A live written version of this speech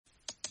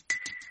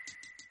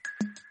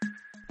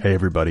Hey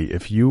everybody,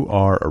 if you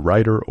are a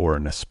writer or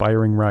an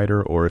aspiring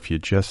writer, or if you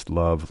just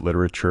love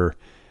literature,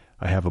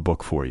 I have a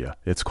book for you.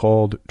 It's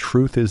called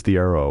Truth is the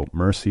Arrow,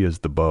 Mercy is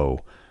the Bow,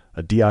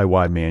 a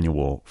DIY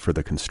manual for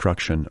the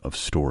construction of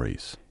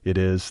stories. It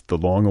is the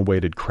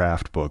long-awaited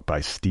craft book by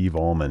Steve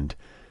Almond,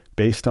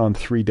 based on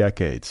 3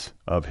 decades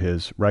of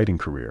his writing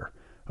career,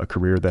 a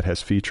career that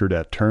has featured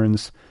at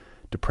turns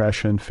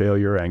depression,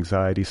 failure,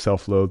 anxiety,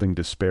 self-loathing,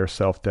 despair,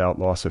 self-doubt,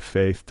 loss of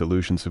faith,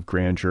 delusions of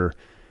grandeur,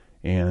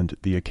 and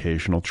the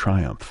occasional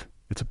triumph.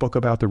 It's a book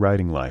about the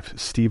writing life.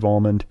 Steve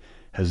Almond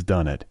has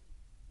done it.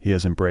 He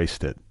has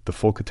embraced it, the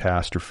full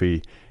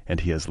catastrophe, and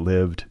he has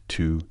lived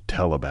to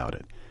tell about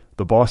it.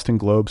 The Boston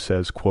Globe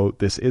says, quote,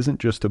 "This isn't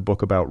just a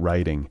book about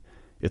writing,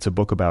 it's a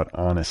book about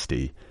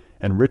honesty."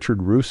 And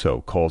Richard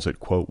Russo calls it,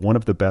 quote, "one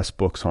of the best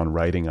books on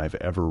writing I've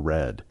ever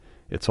read.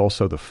 It's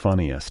also the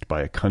funniest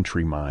by a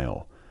country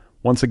mile."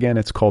 Once again,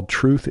 it's called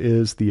Truth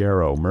is the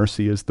Arrow,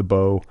 Mercy is the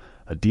Bow,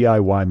 a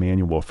DIY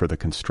manual for the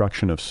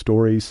construction of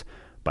stories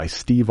by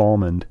Steve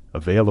Almond,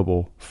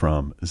 available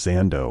from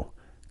Zando.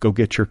 Go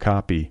get your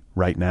copy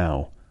right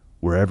now,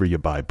 wherever you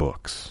buy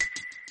books.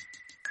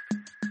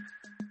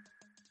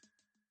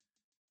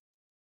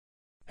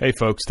 Hey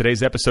folks,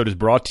 today's episode is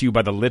brought to you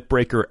by the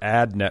Litbreaker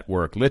Ad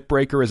Network.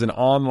 Litbreaker is an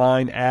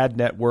online ad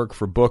network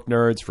for book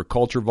nerds, for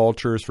culture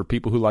vultures, for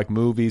people who like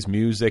movies,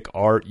 music,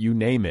 art, you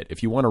name it.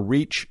 If you want to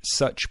reach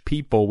such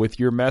people with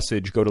your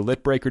message, go to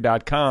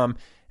litbreaker.com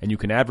and you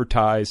can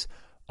advertise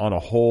on a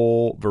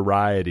whole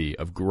variety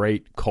of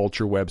great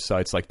culture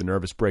websites like The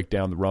Nervous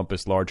Breakdown, The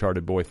Rumpus, Large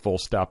Hearted Boy, Full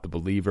Stop, The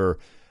Believer,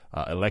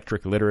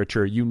 Electric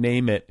Literature, you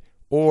name it.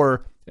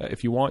 Or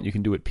if you want, you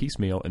can do it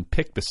piecemeal and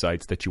pick the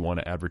sites that you want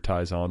to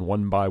advertise on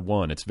one by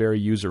one. It's very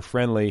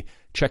user-friendly.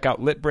 Check out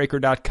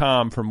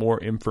litbreaker.com for more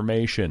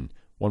information.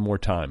 One more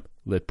time,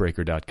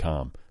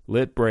 litbreaker.com.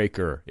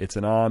 Litbreaker, it's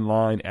an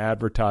online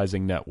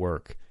advertising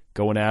network.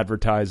 Go and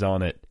advertise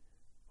on it.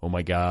 Oh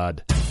my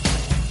God.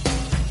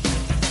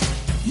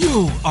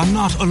 You are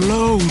not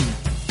alone.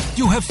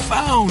 You have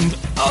found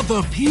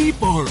other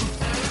people.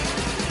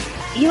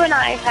 You and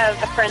I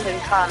have a friend in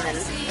common.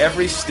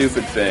 Every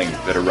stupid thing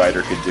that a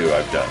writer could do,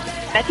 I've done.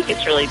 I think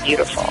it's really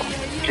beautiful.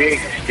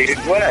 Jesus, dude,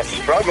 what a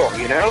struggle,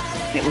 you know?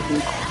 It was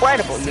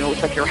incredible. You know,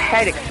 it's like your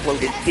head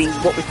exploded seeing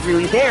what was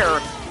really there.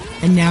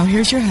 And now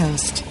here's your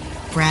host,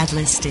 Brad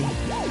Listy.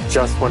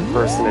 Just one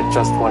person at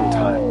just one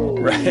time.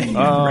 Right.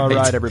 All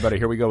right, everybody,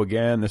 here we go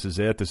again. This is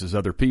it. This is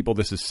other people.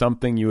 This is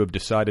something you have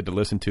decided to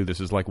listen to.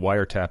 This is like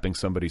wiretapping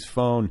somebody's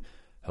phone.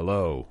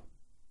 Hello.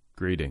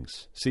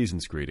 Greetings.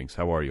 Season's greetings.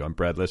 How are you? I'm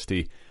Brad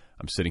Listy.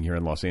 I'm sitting here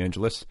in Los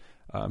Angeles.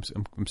 I'm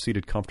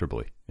seated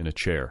comfortably in a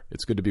chair.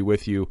 It's good to be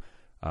with you.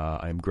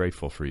 I'm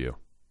grateful for you.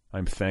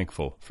 I'm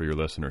thankful for your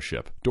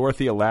listenership.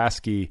 Dorothea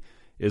Lasky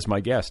is my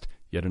guest.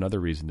 Yet another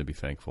reason to be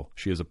thankful.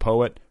 She is a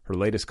poet. Her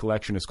latest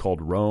collection is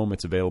called Rome.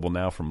 It's available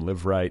now from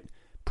Live Right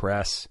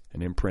Press,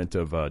 an imprint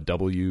of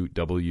W.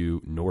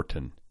 W.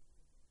 Norton.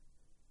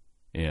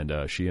 And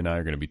she and I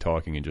are going to be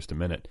talking in just a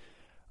minute.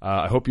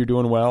 I hope you're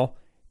doing well.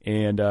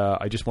 And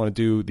I just want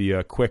to do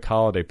the quick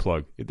holiday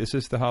plug. This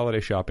is the holiday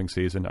shopping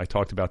season. I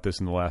talked about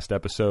this in the last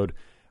episode.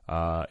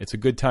 It's a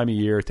good time of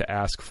year to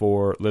ask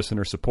for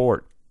listener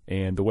support.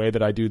 And the way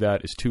that I do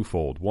that is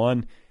twofold.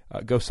 One,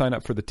 go sign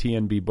up for the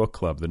TNB Book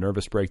Club, the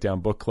Nervous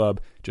Breakdown Book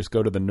Club. Just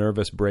go to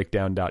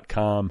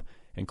thenervousbreakdown.com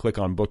and click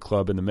on Book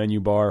Club in the menu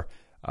bar.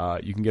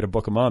 You can get a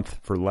book a month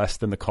for less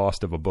than the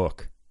cost of a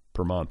book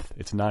per month.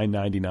 It's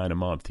 $9.99 a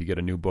month. You get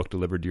a new book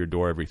delivered to your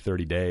door every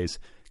 30 days.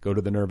 Go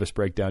to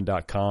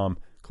thenervousbreakdown.com,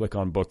 click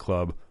on Book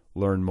Club,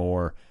 learn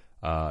more.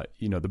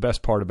 The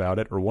best part about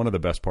it, or one of the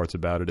best parts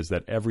about it, is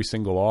that every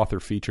single author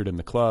featured in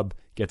the club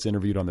gets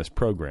interviewed on this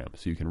program.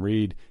 So you can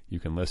read, you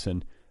can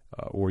listen,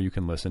 or you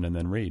can listen and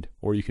then read,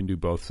 or you can do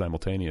both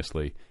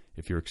simultaneously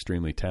if you're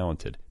extremely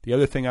talented. The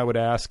other thing I would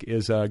ask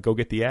is go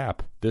get the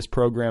app. This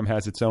program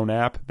has its own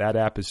app. That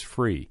app is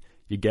free.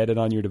 You get it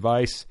on your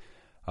device,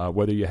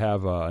 whether you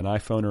have an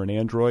iPhone or an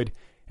Android,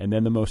 and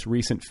then the most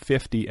recent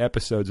 50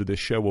 episodes of this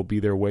show will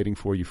be there waiting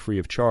for you free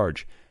of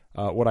charge.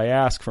 What I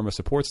ask from a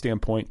support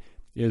standpoint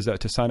is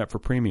to sign up for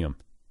premium,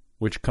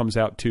 which comes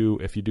out to,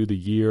 if you do the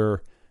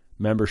year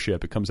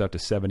membership, it comes out to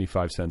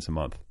 75 cents a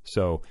month.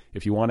 So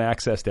if you want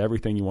access to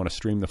everything, you want to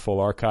stream the full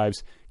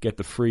archives, get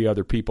the free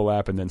Other People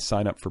app, and then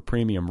sign up for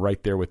premium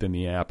right there within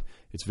the app.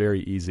 It's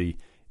very easy.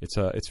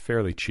 It's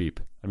fairly cheap.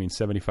 I mean,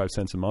 75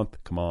 cents a month,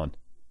 come on.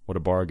 What a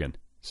bargain.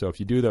 So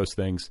if you do those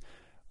things,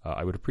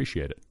 I would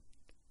appreciate it.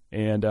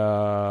 And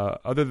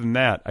other than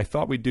that, I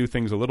thought we'd do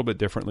things a little bit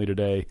differently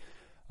today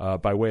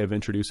by way of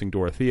introducing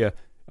Dorothea.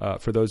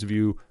 For those of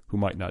you who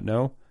might not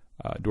know,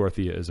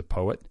 Dorothea is a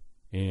poet.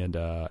 And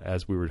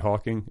as we were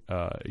talking,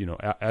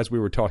 as we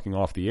were talking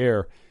off the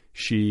air,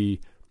 she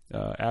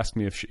asked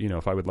me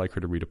if I would like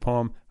her to read a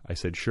poem. I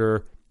said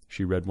sure.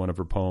 She read one of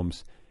her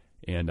poems,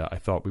 and I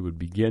thought we would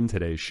begin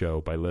today's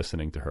show by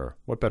listening to her.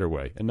 What better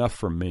way? Enough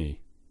from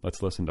me.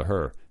 Let's listen to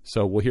her.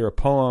 So we'll hear a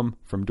poem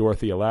from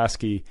Dorothea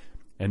Lasky,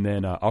 and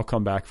then I'll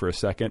come back for a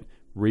second,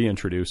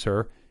 reintroduce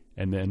her,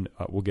 and then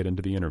we'll get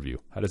into the interview.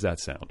 How does that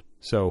sound?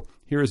 So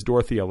here is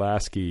Dorothea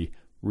Lasky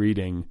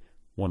reading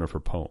one of her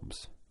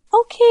poems.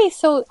 Okay,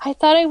 so I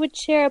thought I would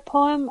share a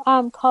poem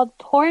called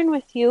Porn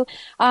with you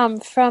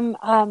from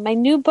my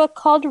new book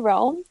called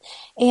Rome,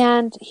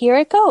 and here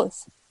it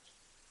goes.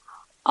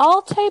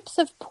 All types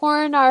of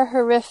porn are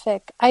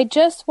horrific. I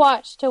just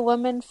watched a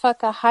woman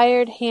fuck a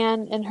hired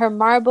hand in her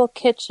marble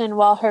kitchen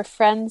while her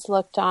friends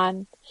looked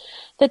on.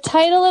 The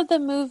title of the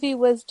movie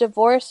was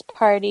Divorce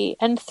Party,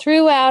 and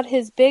throughout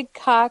his big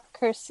cock,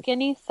 her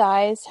skinny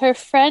thighs, her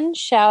friend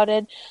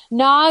shouted,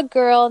 "Nah,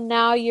 girl,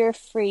 now you're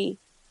free."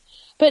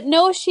 But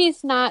no,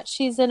 she's not.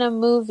 She's in a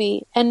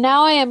movie. And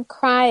now I am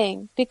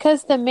crying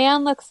because the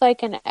man looks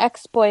like an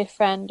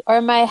ex-boyfriend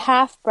or my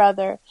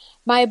half-brother,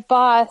 my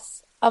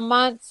boss, a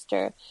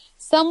monster,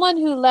 someone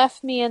who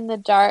left me in the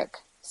dark,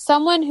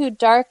 someone who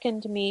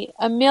darkened me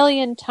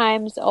 1,000,000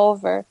 times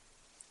over.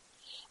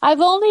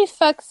 I've only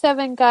fucked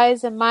 7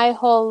 guys in my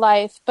whole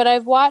life, but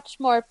I've watched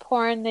more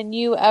porn than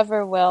you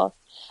ever will.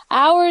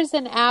 Hours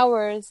and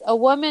hours, a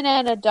woman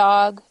and a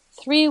dog,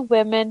 3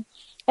 women,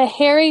 a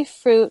hairy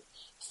fruit,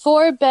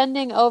 4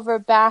 bending over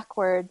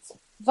backwards,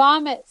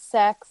 vomit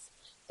sex,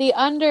 the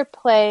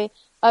underplay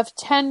of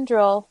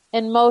tendril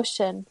in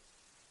motion.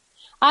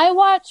 I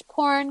watch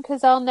porn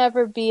 'cause I'll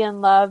never be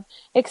in love,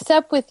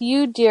 except with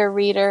you, dear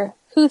reader,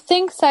 who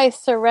thinks I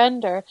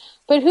surrender,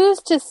 but who's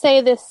to say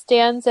this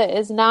stanza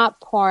is not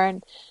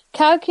porn,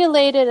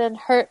 calculated and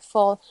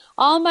hurtful.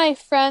 All my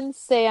friends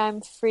say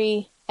I'm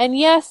free, and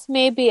yes,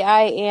 maybe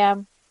I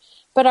am.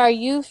 But are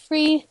you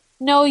free?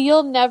 No,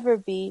 you'll never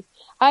be.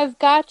 I've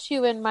got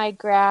you in my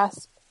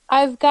grasp.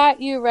 I've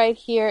got you right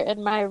here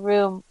in my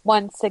room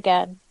once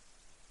again.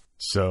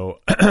 So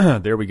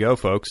there we go,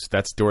 folks.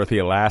 That's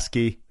Dorothea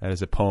Lasky. That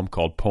is a poem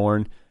called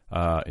Porn.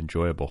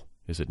 Enjoyable,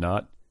 is it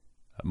not?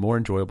 More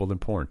enjoyable than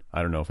porn.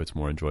 I don't know if it's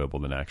more enjoyable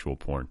than actual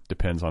porn.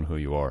 Depends on who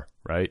you are,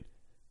 right?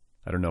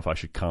 I don't know if I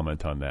should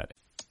comment on that.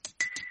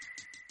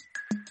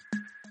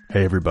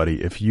 Hey,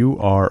 everybody. If you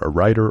are a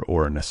writer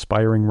or an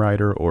aspiring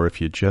writer, or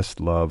if you just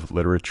love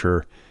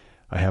literature,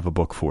 I have a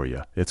book for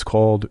you. It's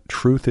called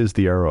Truth is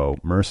the Arrow,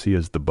 Mercy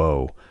is the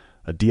Bow,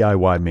 a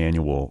DIY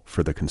manual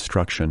for the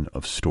construction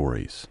of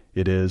stories.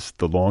 It is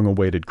the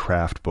long-awaited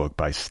craft book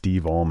by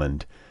Steve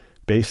Almond,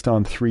 based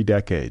on 3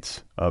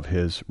 decades of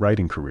his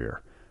writing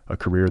career, a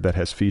career that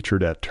has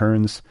featured at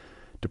turns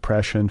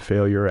depression,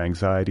 failure,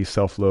 anxiety,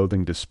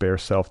 self-loathing, despair,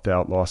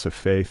 self-doubt, loss of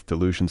faith,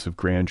 delusions of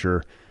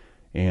grandeur,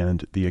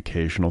 and the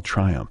occasional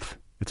triumph.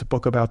 It's a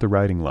book about the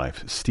writing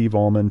life. Steve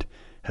Almond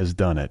has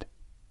done it.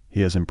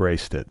 He has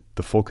embraced it,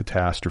 the full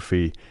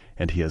catastrophe,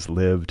 and he has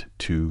lived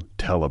to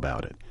tell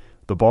about it.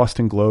 The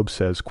Boston Globe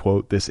says,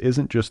 quote, "This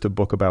isn't just a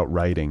book about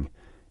writing,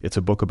 it's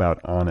a book about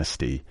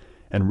honesty."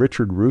 And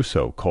Richard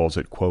Russo calls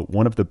it, quote,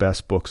 "one of the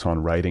best books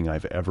on writing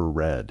I've ever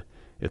read.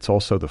 It's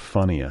also the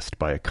funniest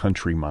by a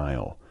country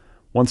mile."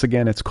 Once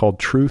again, it's called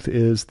Truth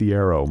is the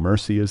Arrow,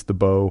 Mercy is the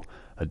Bow,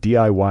 a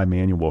DIY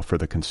manual for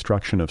the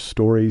construction of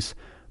stories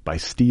by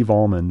Steve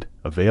Almond,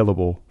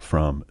 available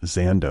from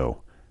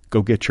Zando.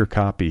 Go get your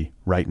copy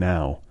right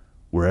now,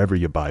 wherever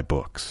you buy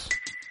books.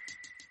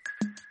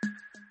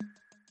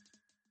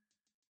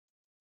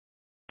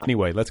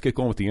 Anyway, let's get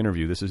going with the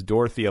interview. This is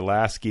Dorothea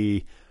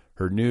Lasky.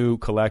 Her new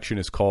collection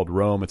is called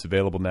Rome. It's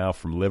available now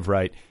from Live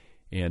Right,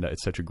 and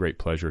it's such a great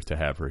pleasure to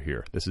have her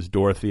here. This is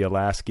Dorothea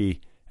Lasky,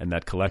 and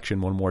that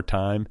collection, one more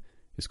time,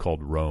 is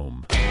called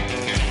Rome.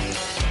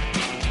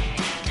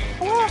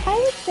 Well,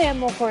 I would say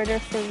I'm a hoarder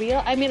for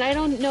real. I mean, I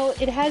don't know.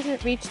 It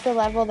hasn't reached the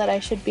level that I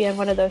should be on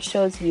one of those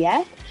shows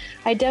yet.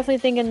 I definitely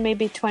think in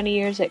maybe 20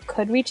 years it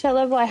could reach that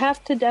level. I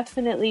have to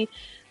definitely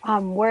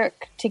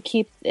work to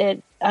keep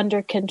it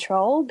under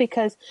control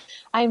because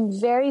I'm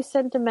very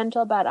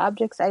sentimental about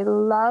objects. I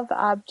love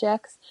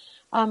objects.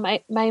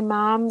 My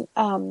mom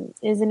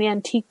is an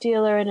antique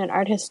dealer and an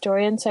art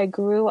historian, so I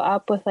grew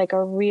up with like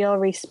a real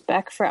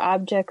respect for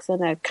objects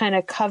and a kind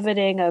of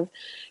coveting of,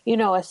 you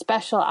know, a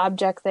special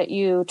object that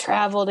you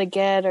travel to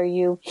get, or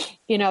you're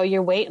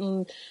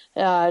waiting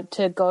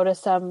to go to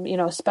some, you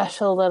know,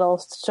 special little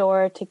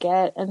store to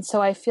get. And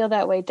so I feel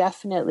that way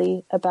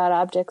definitely about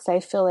objects. I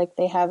feel like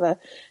they have a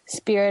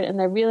spirit and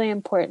they're really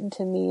important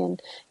to me.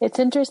 And it's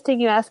interesting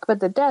you ask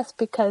about the desk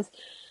because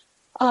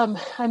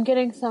I'm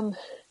getting some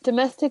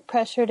domestic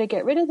pressure to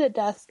get rid of the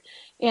desk,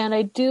 and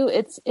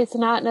it's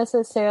not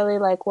necessarily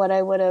like what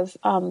I would have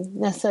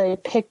necessarily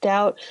picked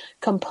out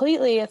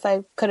completely if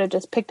I could have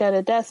just picked out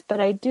a desk, but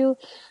I do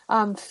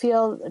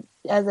feel,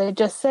 as I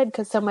just said,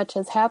 because so much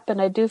has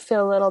happened, I do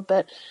feel a little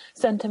bit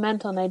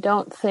sentimental, and I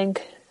don't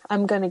think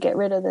I'm going to get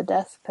rid of the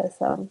desk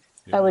because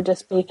I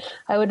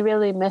would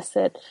really miss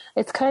it.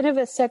 It's kind of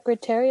a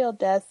secretarial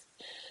desk.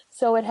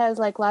 So it has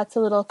like lots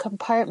of little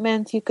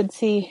compartments. You could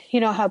see,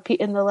 you know, how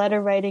in the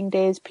letter writing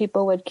days,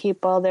 people would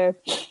keep all their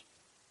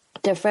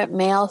different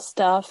mail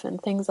stuff and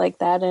things like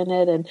that in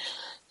it. And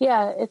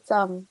yeah, it's,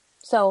 I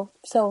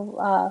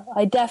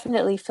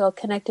definitely feel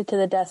connected to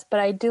the desk,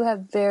 but I do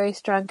have very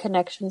strong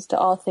connections to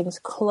all things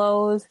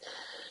clothes,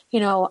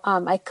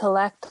 I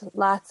collect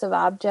lots of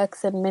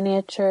objects and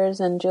miniatures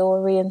and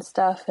jewelry and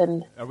stuff.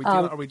 And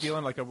are we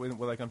dealing like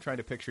I'm trying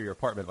to picture your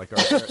apartment? Like,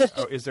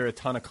 is there a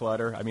ton of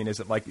clutter? I mean, is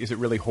it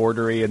really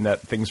hoardery and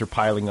that things are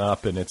piling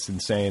up and it's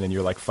insane and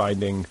you're like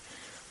finding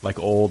like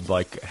old,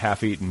 like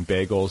half-eaten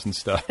bagels and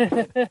stuff?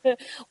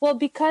 Well,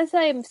 because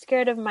I'm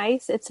scared of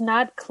mice, it's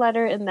not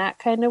clutter in that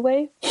kind of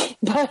way,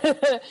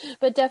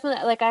 but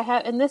definitely, like I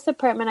have in this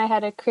apartment, I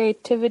had a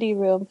creativity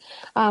room,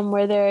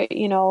 where there,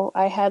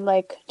 I had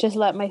like just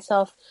let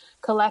myself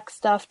collect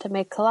stuff to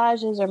make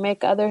collages or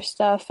make other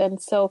stuff.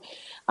 And so,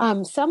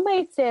 some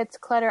might say it's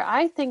clutter.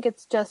 I think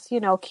it's just,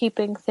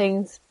 keeping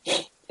things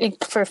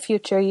for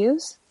future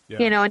use. Yeah.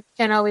 And you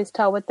can't always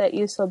tell what that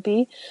use will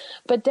be,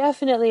 but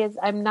definitely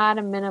I'm not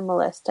a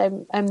minimalist.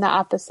 I'm the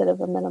opposite of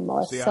a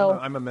minimalist. See, so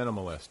I'm a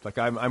minimalist. Like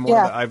I'm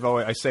one of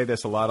I say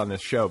this a lot on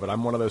this show, but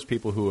I'm one of those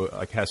people who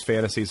like has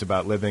fantasies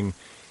about living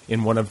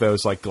in one of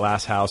those like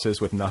glass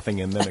houses with nothing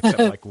in them except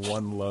like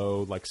one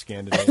low like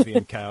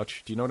Scandinavian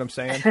couch. Do you know what I'm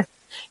saying?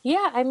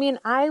 Yeah, I mean,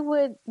 I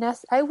would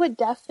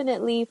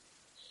definitely.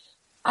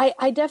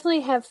 I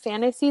definitely have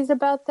fantasies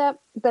about that,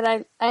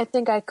 but I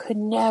think I could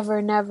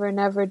never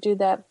do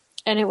that.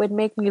 And it would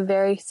make me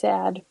very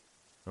sad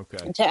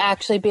to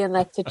actually be in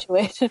that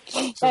situation.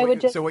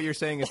 So what you're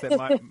saying is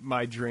that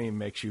my dream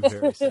makes you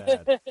very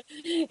sad.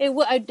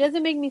 It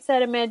doesn't make me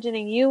sad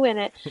imagining you in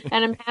it,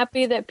 and I'm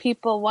happy that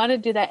people want to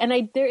do that.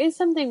 And there is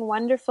something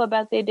wonderful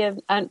about the idea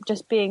of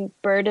just being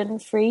burden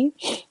free.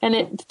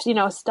 And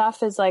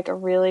stuff is like a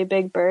really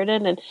big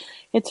burden, and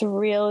it's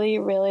really,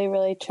 really,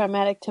 really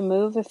traumatic to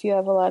move if you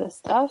have a lot of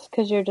stuff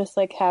because you're just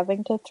like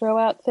having to throw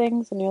out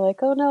things, and you're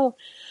like, oh no.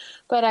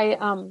 But I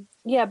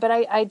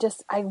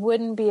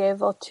wouldn't be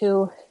able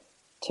to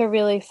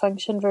really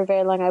function for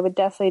very long. I would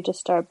definitely just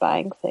start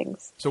buying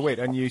things. So wait,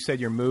 and you said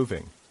you're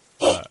moving.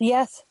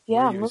 Yes,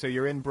 yeah. So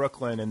you're in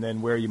Brooklyn, and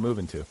then where are you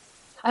moving to?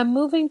 I'm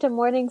moving to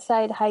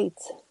Morningside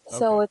Heights.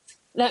 So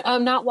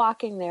I'm not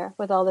walking there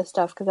with all this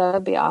stuff because that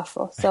would be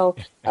awful. So,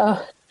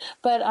 so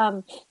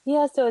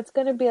it's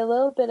going to be a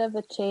little bit of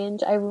a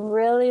change. I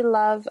really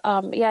love, I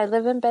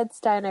live in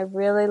Bed-Stuy, and I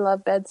really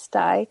love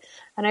Bed-Stuy,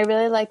 and I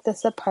really like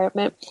this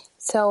apartment.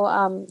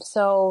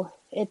 So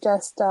it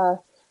just, I'm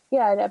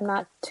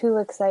not too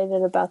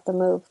excited about the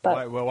move.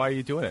 But why are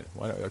you doing it?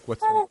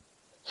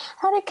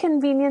 out of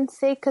convenience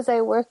sake, because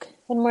I work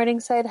in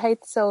Morningside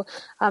Heights, so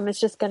it's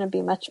just going to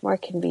be much more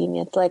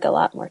convenient, like a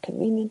lot more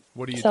convenient.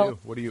 What do you do?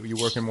 What do you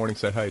work in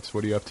Morningside Heights?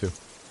 What are you up to?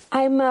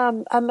 I'm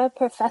a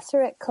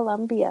professor at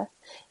Columbia,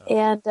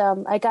 and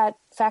I got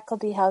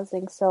faculty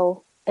housing,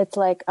 so it's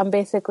like I'm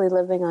basically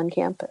living on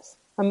campus.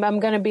 I'm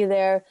going to be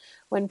there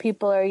when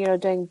people are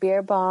doing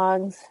beer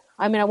bongs.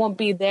 I mean, I won't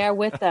be there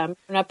with them.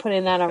 I'm not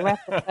putting that on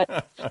record,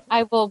 but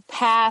I will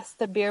pass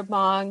the beer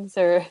bongs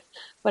or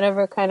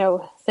whatever kind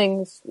of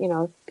things,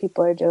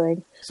 people are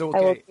doing. So,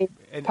 I will be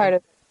part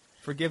of it.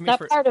 Forgive me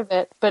not part of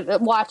it,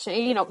 but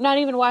watching, not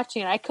even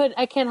watching it. I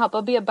can't help.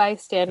 I'll be a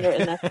bystander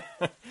in that.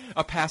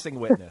 A passing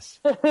witness.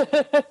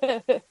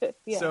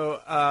 Yeah. So,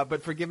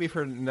 but forgive me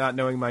for not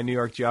knowing my New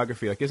York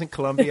geography. Like, isn't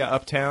Columbia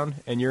uptown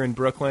and you're in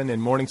Brooklyn, and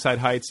Morningside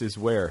Heights is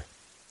where?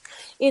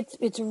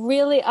 It's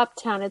really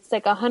uptown. It's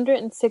like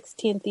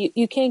 116th.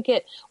 You can't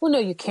get, well, no,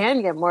 you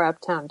can get more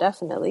uptown,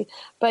 definitely,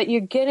 but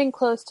you're getting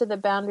close to the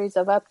boundaries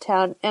of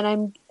uptown,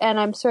 and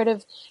I'm sort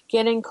of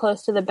getting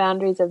close to the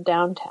boundaries of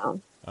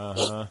downtown.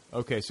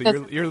 Okay,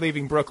 so you're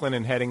leaving Brooklyn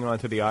and heading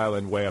onto the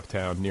island way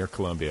uptown near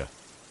Columbia.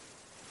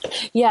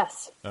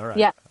 Yes. All right.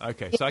 Yeah.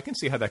 Okay, so I can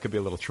see how that could be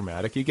a little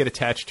traumatic. You get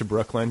attached to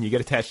Brooklyn, you get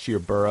attached to your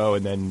borough,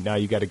 and then now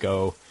you got to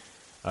go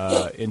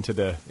into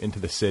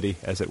the city,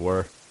 as it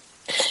were.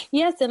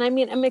 Yes, and I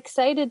mean, I'm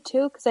excited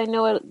too because I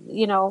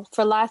know,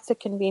 for lots of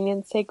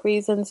convenience sake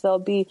reasons, there'll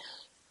be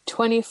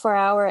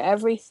 24-hour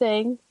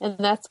everything, and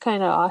that's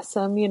kind of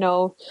awesome.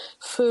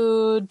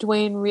 Food,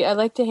 Duane Reade. I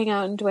like to hang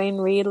out in Duane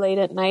Reade late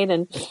at night,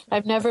 and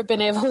I've never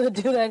been able to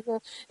do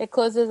that. It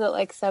closes at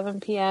like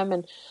 7 p.m.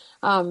 and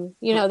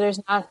there's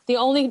not the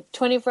only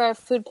 24-hour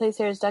food place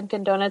here is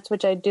Dunkin' Donuts,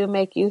 which I do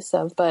make use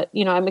of. But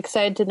I'm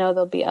excited to know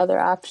there'll be other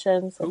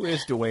options. Who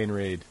is Duane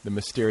Reade, the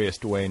mysterious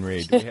Duane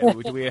Reade?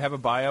 Do we have a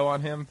bio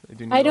on him?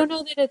 I don't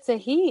know that it's a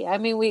he. I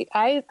mean,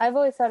 I've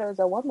always thought it was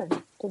a woman,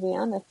 to be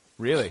honest.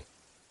 Really?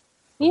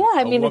 Yeah,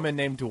 I mean, a woman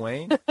named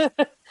Duane.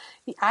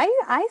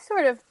 I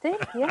sort of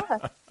think,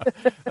 yeah.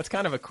 That's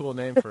kind of a cool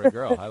name for a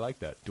girl. I like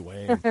that,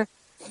 Duane.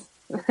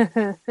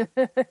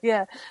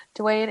 Yeah,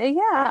 Duane.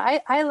 Yeah,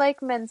 I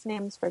like men's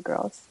names for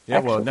girls. Yeah,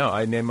 actually. well, no,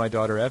 I named my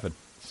daughter Evan.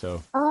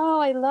 So. Oh,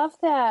 I love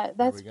that.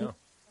 That's. There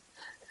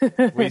we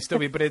go. We still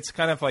be, but it's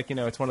kind of like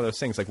it's one of those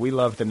things. Like we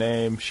love the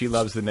name, she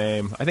loves the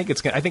name. I think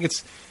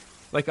it's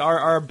like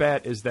our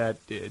bet is that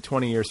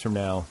 20 years from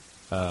now,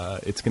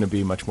 it's going to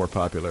be much more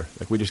popular.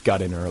 Like we just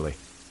got in early.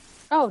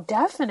 Oh,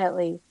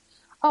 definitely.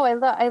 Oh,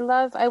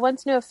 I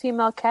once knew a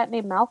female cat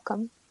named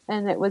Malcolm,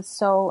 and I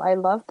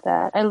loved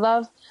that. I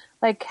love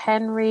like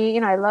Henry.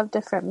 I love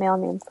different male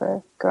names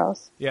for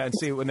girls. Yeah, and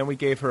see, and then we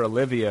gave her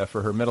Olivia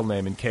for her middle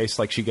name in case,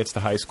 like, she gets to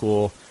high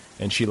school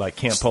and she, like,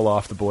 can't pull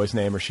off the boy's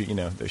name, or she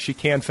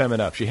can femme it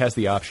up. She has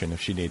the option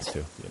if she needs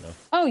to,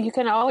 Oh, you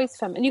can always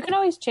and you can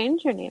always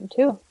change your name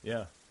too.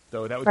 Yeah,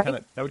 though that would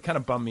Right. kind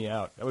of bum me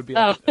out. That would be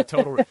like a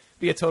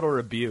total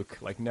rebuke.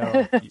 Like,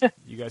 no,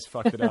 you guys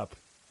fucked it up.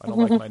 I don't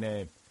like my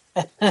name.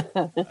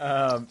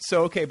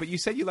 So okay, but you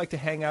said you like to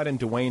hang out in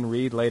Duane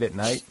Reade late at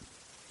night.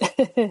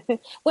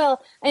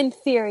 Well, in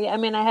theory, I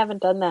mean, I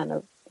haven't done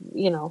that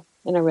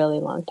in a really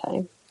long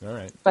time. All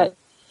right, but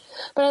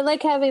I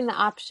like having the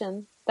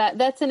option.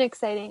 That's an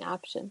exciting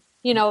option.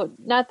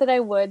 Not that I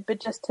would, but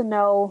just to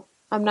know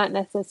I'm not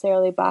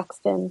necessarily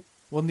boxed in.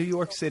 Well, New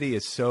York City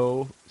is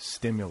so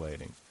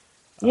stimulating.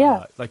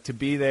 Yeah, like to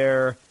be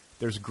there.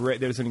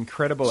 There's an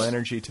incredible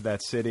energy to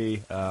that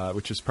city,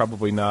 which is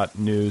probably not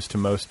news to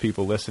most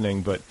people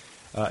listening. But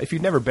if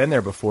you've never been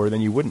there before,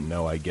 then you wouldn't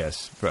know, I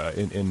guess,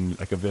 in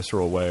like a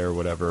visceral way or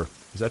whatever.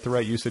 Is that the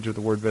right usage of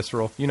the word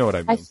visceral? You know what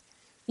I mean?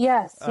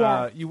 Yes.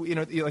 Yeah.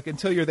 Like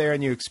until you're there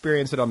and you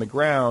experience it on the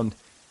ground,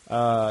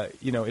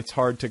 it's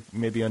hard to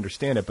maybe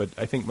understand it. But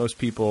I think most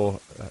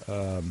people,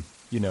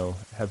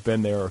 have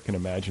been there or can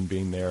imagine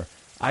being there.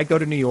 I go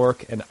to New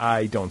York and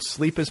I don't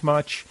sleep as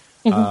much.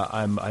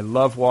 I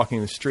love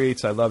walking the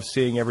streets. I love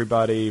seeing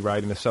everybody,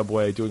 riding the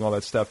subway, doing all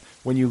that stuff.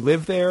 When you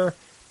live there,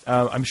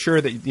 I'm sure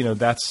that,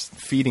 that's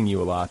feeding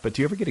you a lot. But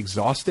do you ever get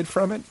exhausted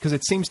from it? Because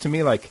it seems to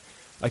me like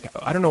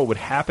I don't know what would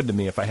happen to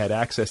me if I had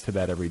access to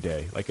that every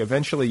day. Like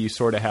eventually you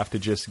sort of have to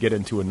just get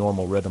into a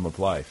normal rhythm of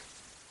life.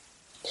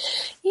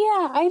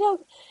 Yeah,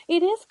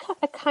 it is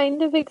a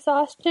kind of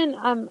exhaustion.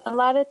 A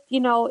lot of,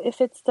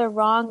 if it's the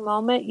wrong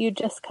moment, you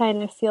just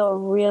kind of feel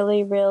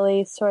really,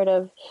 really sort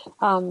of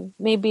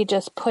maybe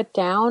just put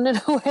down in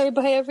a way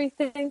by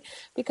everything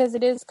because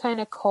it is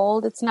kind of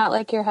cold. It's not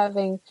like you're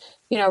having,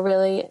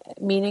 really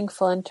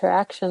meaningful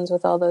interactions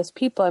with all those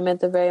people. I mean,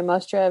 at the very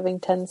most, you're having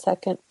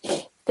 10-second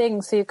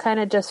things. So you kind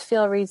of just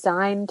feel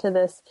resigned to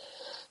this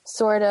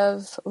sort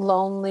of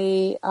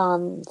lonely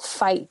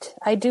fight.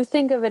 I do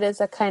think of it as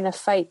a kind of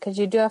fight because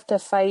you do have to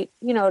fight,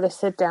 to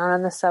sit down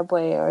on the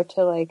subway or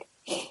to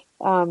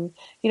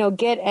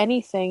get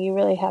anything. You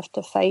really have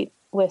to fight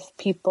with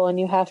people and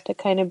you have to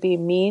kind of be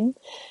mean.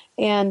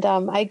 And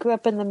I grew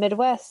up in the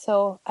Midwest,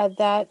 so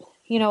that,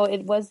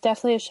 it was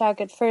definitely a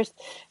shock at first.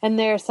 And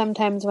there are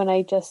sometimes when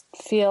I just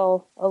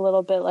feel a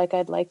little bit like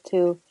I'd like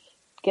to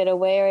get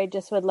away or I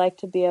just would like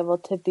to be able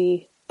to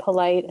be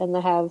polite and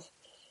to have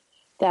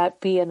that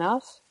be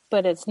enough,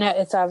 but it's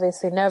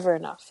obviously never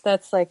enough.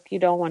 That's like, you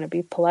don't want to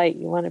be polite.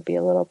 You want to be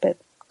a little bit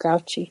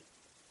grouchy.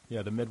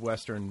 Yeah. The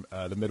Midwestern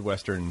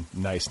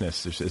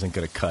niceness isn't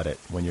going to cut it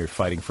when you're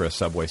fighting for a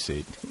subway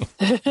seat.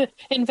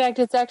 In fact,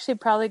 it's actually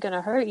probably going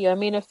to hurt you. I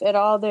mean, if at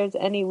all there's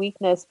any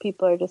weakness,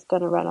 people are just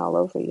going to run all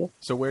over you.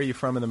 So where are you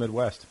from in the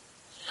Midwest?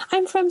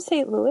 I'm from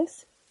St.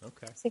 Louis.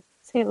 Okay.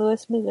 St.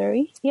 Louis,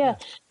 Missouri. Yeah.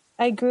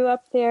 I grew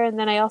up there, and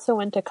then I also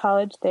went to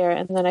college there,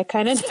 and then I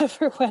kind of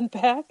never went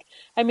back.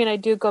 I mean, I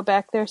do go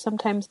back there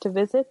sometimes to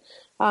visit,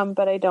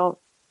 but I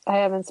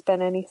haven't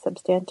spent any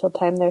substantial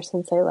time there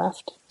since I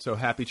left. So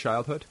happy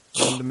childhood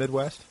in the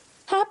Midwest?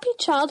 Happy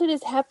childhood,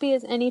 as happy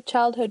as any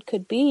childhood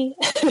could be.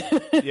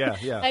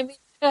 Yeah. I mean,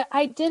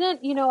 I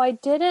didn't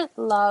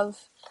love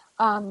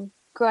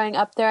growing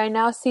up there. I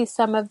now see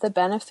some of the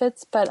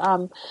benefits, but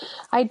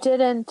I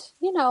didn't,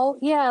 I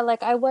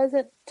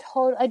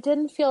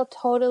didn't feel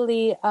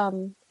totally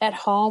at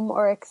home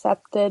or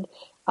accepted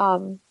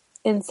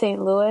in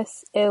St.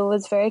 Louis. It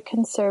was very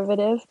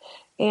conservative.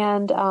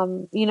 And,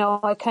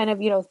 I kind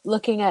of,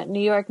 looking at New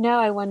York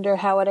now, I wonder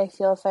how would I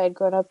feel if I had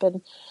grown up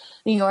in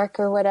New York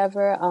or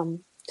whatever.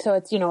 So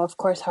it's, of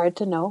course, hard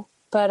to know.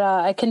 But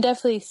I can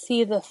definitely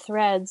see the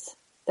threads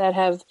that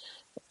have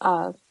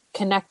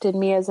connected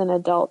me as an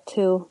adult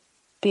to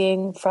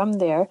being from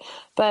there.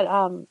 But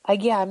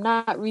I'm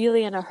not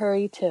really in a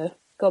hurry to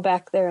go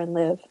back there and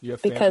live. You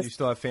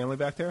still have family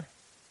back there?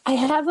 I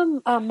have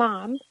a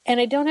mom, and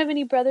I don't have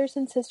any brothers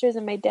and sisters,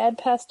 and my dad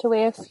passed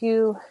away a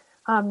few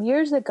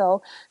years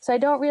ago. So I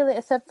don't really,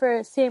 except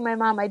for seeing my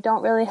mom, I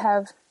don't really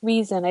have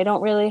reason. I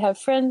don't really have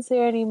friends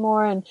there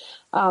anymore, and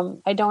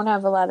I don't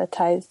have a lot of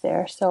ties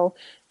there. So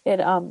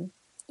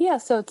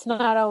so it's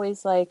not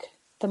always like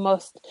the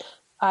most...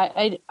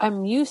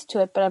 I'm used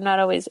to it, but I'm not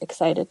always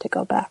excited to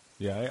go back.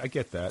 Yeah, I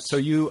get that. So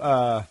you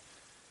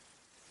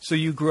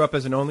grew up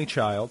as an only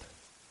child.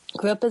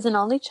 Grew up as an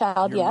only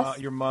child, yes.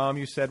 Your mom,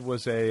 you said,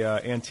 was a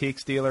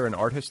antiques dealer, an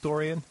art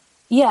historian?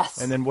 Yes.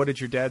 And then what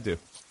did your dad do?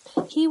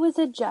 He was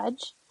a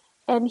judge,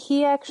 and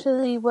he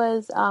actually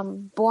was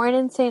born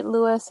in St.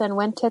 Louis and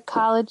went to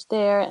college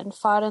there and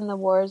fought in the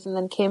wars and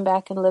then came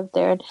back and lived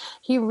there. And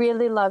he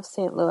really loved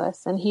St. Louis,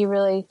 and he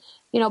really...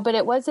 but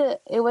it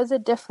was a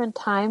different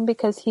time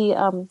because he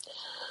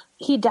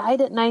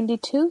died at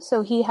 92,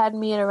 so he had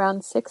me at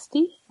around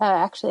 60,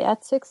 actually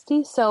at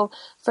 60. So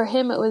for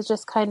him, it was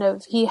just kind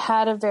of, he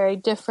had a very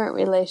different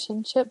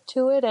relationship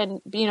to it.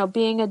 And,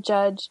 being a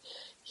judge,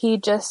 he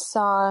just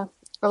saw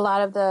a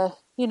lot of the,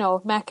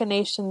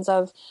 machinations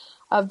of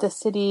of the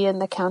city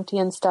and the county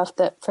and stuff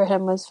that for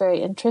him was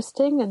very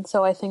interesting. And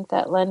so I think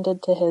that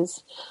lended to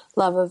his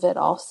love of it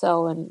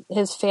also. And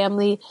his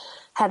family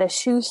had a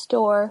shoe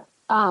store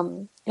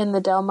in the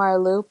Del Mar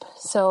Loop,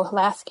 so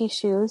Lasky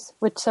Shoes,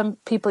 which some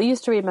people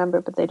used to remember,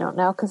 but they don't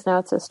now because now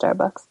it's a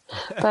Starbucks.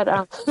 But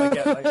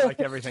like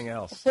everything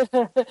else.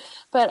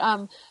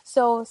 But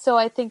so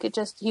I think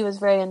he was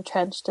very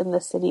entrenched in the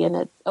city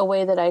in a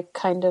way that I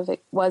kind of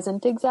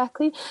wasn't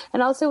exactly.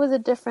 And also it was a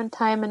different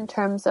time in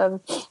terms of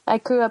I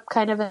grew up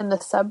kind of in the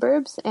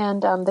suburbs,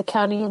 and the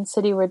county and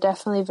city were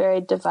definitely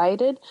very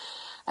divided.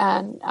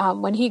 And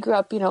when he grew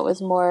up, it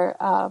was more.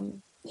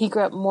 He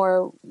grew up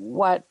more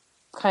what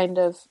kind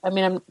of,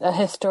 I'm a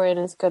historian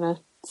is going to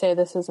say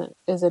this is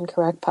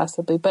incorrect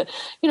possibly, but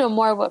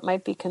more what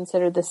might be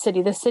considered the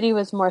city. The city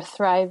was more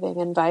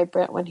thriving and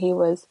vibrant when he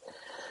was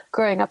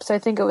growing up. So I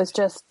think it was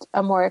just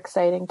a more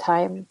exciting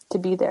time to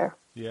be there.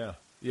 Yeah.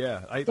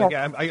 Yeah.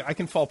 I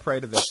can fall prey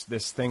to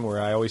this thing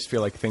where I always feel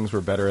like things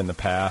were better in the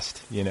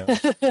past,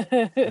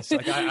 It's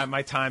like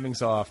my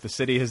timing's off. The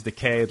city has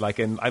decayed.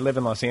 I live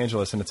in Los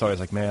Angeles, and it's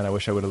always like, man, I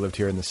wish I would have lived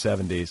here in the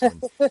 70s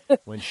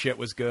when shit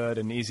was good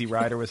and Easy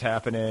Rider was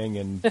happening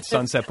and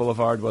Sunset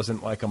Boulevard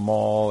wasn't like a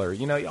mall or,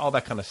 all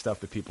that kind of stuff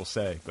that people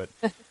say. But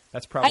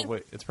it's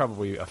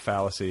probably a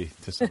fallacy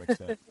to some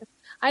extent.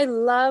 I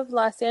love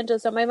Los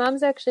Angeles. So my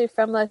mom's actually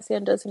from Los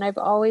Angeles, and I've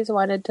always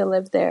wanted to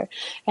live there.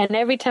 And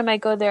every time I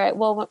go there,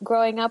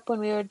 growing up when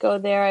we would go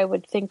there, I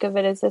would think of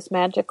it as this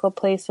magical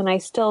place, and I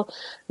still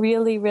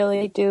really,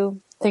 really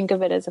do think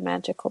of it as a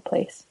magical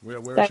place.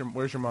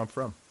 Where's your mom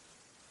from?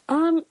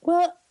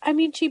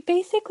 She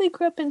basically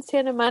grew up in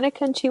Santa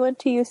Monica, and she went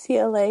to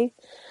UCLA.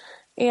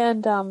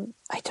 And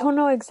I don't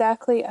know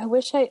exactly. I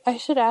wish I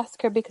should ask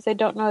her because I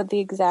don't know the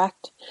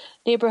exact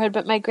neighborhood.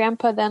 But my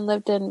grandpa then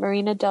lived in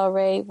Marina Del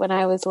Rey when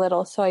I was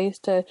little, so I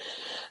used to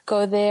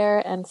go there.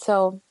 And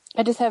so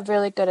I just have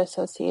really good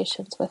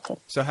associations with it.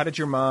 So how did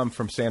your mom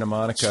from Santa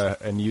Monica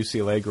and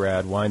UCLA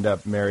grad wind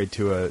up married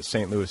to a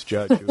St. Louis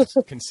judge who was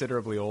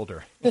considerably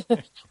older?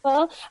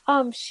 Well,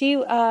 she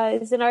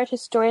is an art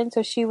historian,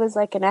 so she was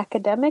like an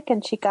academic,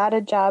 and she got a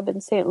job in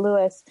St.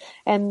 Louis,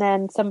 and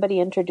then somebody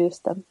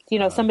introduced them.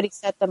 Somebody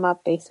set them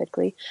up,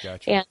 basically.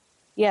 Gotcha.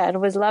 And it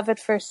was love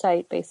at first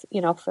sight,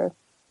 for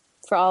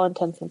all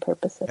intents and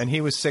purposes. And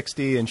he was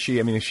 60, and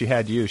if she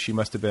had you, she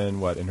must have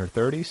been, in her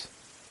 30s?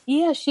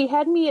 Yeah, she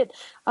had me at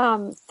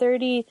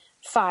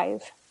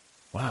 35.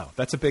 Wow,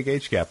 that's a big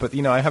age gap. But,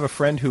 I have a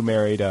friend who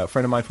married a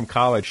friend of mine from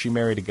college. She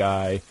married a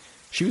guy.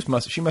 She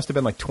must have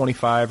been like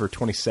 25 or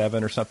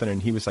 27 or something,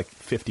 and he was like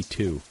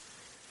 52.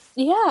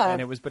 Yeah. And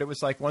it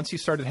was like once you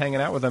started hanging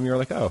out with him, you were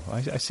like, oh,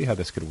 I see how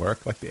this could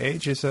work. Like the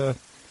age is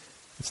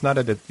it's not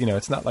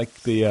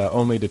like the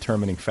only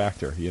determining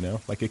factor,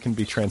 like it can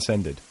be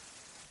transcended.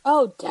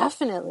 Oh,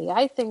 definitely.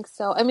 I think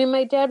so.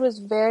 My dad was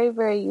very,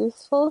 very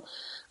useful.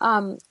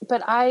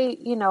 But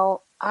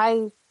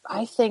I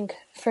think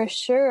for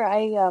sure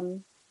I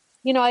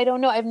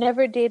don't know. I've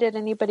never dated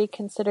anybody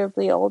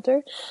considerably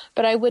older,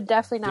 but I would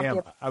definitely not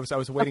be. I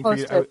was waiting for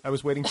you. I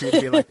was waiting for you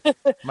to be like,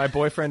 my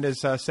boyfriend is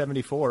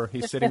 74.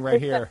 He's sitting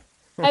right here.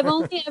 I've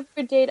only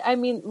ever dated.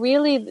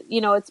 Really,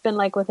 it's been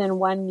like within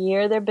 1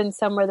 year. There've been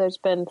some where there's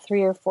been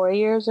 3 or 4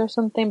 years or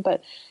something,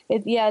 but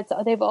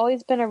they've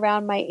always been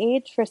around my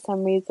age for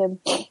some reason.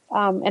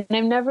 And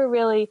I've never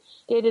really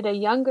dated a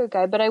younger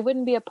guy, but I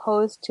wouldn't be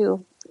opposed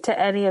to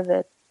any of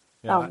it.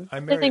 Yeah, I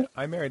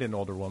married an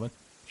older woman.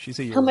 She's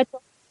a year. How much?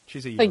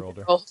 She's a year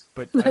older,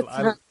 but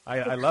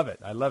I love it.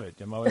 I love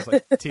it. I'm always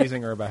like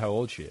teasing her about how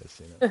old she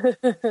is.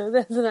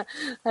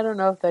 I don't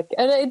know if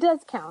it does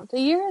count. A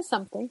year is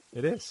something.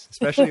 It is,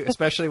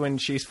 especially when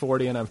she's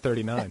 40 and I'm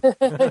 39.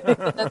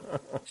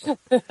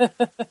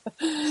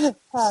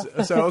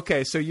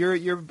 So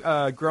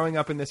you're growing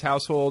up in this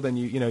household, and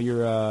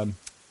you're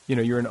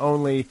an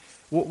only.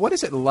 What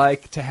is it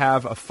like to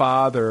have a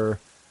father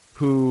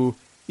who?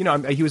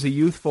 He was a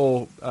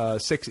youthful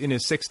in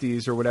his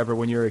 60s or whatever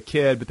when you're a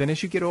kid, but then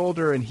as you get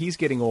older and he's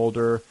getting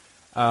older,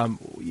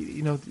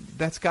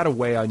 that's got to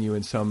weigh on you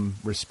in some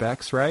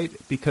respects, right?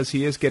 Because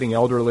he is getting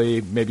elderly,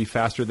 maybe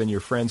faster than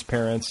your friend's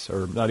parents,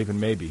 or not even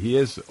maybe. He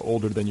is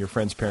older than your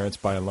friend's parents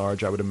by and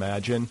large, I would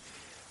imagine.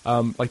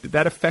 Did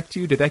that affect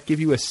you? Did that give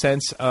you a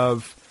sense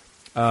of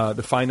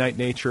the finite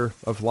nature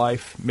of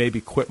life,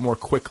 maybe more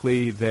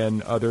quickly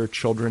than other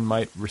children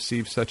might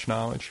receive such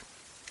knowledge?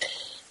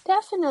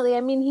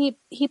 Definitely.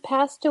 He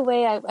passed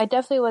away. I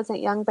definitely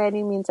wasn't young by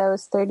any means. I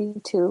was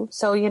 32.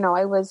 So,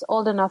 I was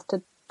old enough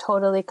to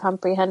totally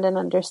comprehend and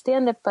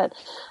understand it. But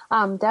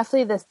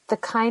definitely the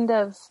kind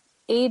of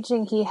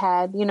aging he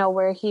had,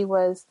 where he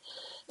was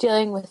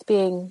dealing with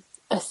being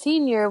a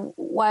senior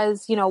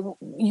was,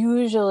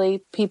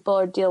 usually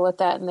people deal with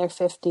that in their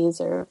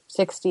 50s or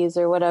 60s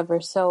or whatever.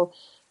 So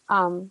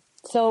it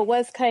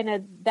was kind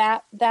of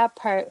that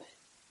part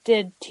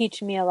did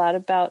teach me a lot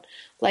about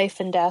life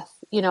and death,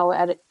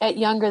 at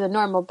younger than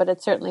normal, but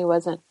it certainly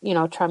wasn't,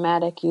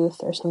 traumatic youth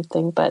or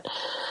something. But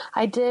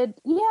I did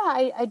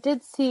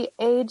see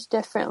age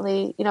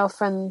differently,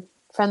 from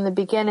the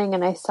beginning.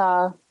 And I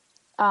saw,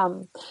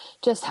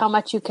 just how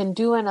much you can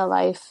do in a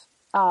life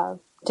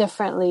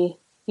differently,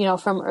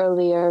 from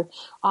earlier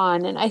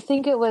on. And I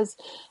think it was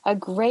a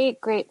great,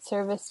 great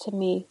service to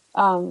me,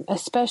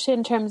 especially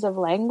in terms of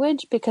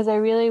language, because I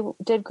really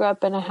did grow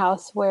up in a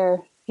house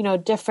where,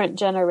 different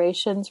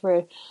generations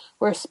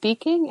were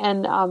speaking.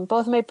 And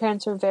both my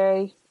parents were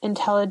very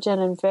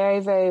intelligent and very,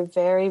 very,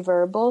 very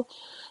verbal.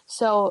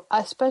 So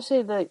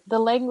especially the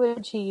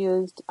language he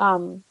used,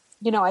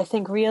 I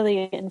think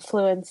really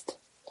influenced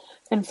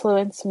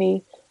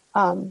me,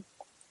 and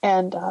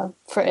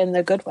for in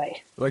the good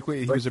way. Like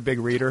he was a big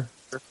reader?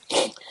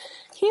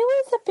 He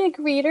was a big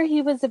reader.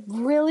 He was a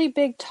really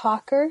big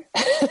talker.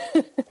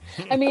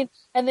 I mean,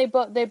 and they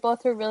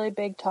both were really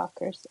big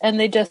talkers, and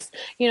they just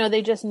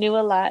knew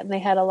a lot, and they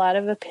had a lot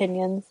of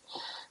opinions.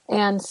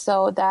 And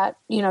so that,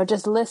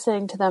 just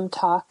listening to them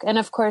talk, and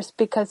of course,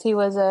 because he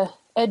was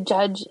a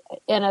judge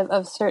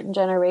of certain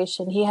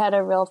generation, he had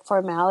a real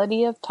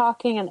formality of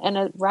talking and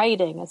a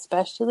writing,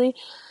 especially,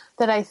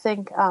 that I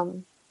think,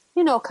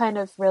 kind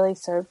of really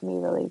served me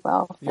really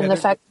well. Yeah, and the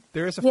fact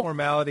there is a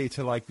formality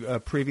to like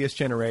previous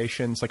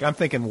generations. Like I'm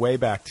thinking way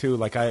back too.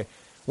 Like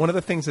one of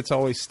the things that's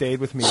always stayed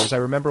with me is I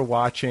remember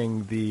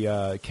watching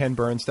the Ken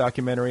Burns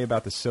documentary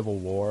about the Civil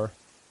War.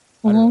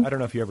 I don't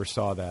know if you ever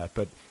saw that,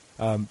 but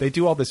they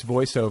do all this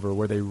voiceover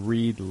where they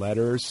read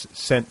letters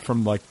sent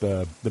from like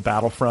the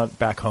battlefront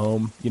back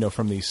home,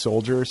 from these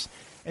soldiers.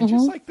 And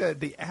just like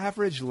the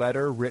average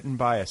letter written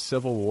by a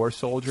Civil War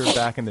soldier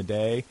back in the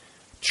day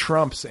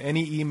trumps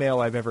any email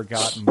I've ever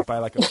gotten by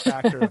like a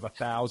factor of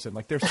 1,000.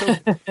 Like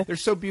they're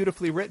so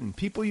beautifully written.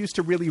 People used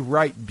to really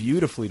write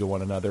beautifully to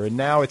one another, and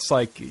now it's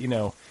like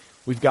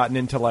we've gotten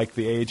into like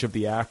the age of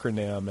the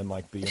acronym and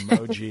like the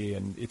emoji,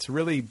 and it's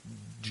really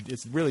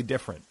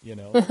different,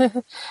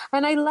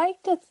 And I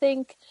like to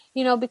think,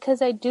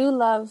 because I do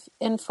love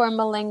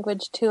informal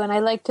language too, and I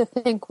like to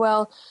think,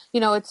 well,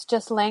 it's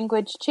just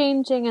language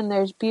changing and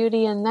there's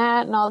beauty in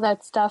that and all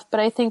that stuff. But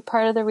I think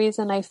part of the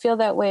reason I feel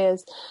that way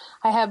is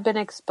I have been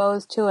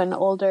exposed to an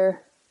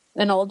older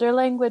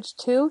language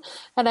too.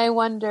 And I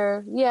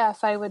wonder,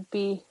 if I would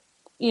be,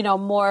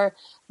 more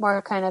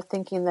kind of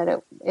thinking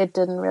that it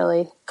didn't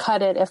really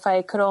cut it if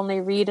I could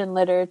only read in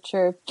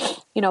literature,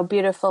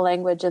 beautiful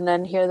language and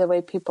then hear the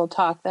way people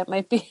talk. That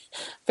might be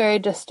very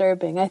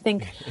disturbing. I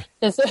think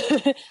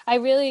I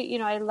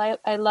really,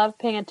 I love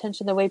paying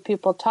attention to the way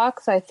people talk.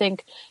 So I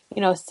think,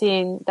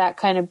 seeing that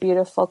kind of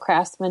beautiful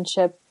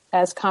craftsmanship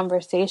as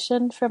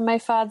conversation from my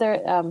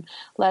father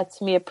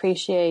lets me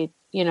appreciate,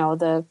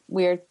 the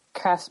weird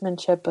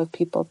craftsmanship of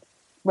people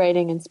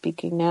writing and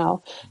speaking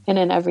now in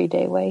an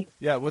everyday way.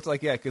 Yeah,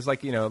 because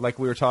like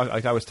we were talking,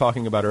 like I was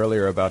talking about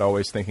earlier about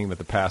always thinking that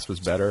the past was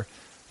better.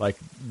 Like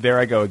there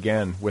I go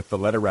again with the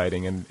letter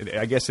writing, and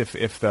I guess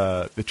if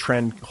the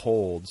trend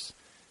holds,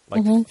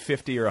 like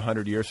 50 or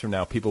 100 years from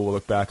now, people will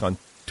look back on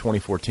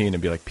 2014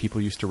 and be like, people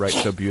used to write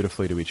so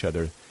beautifully to each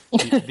other.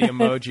 The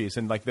emojis,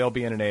 and like they'll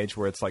be in an age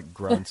where it's like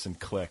grunts and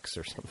clicks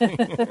or something.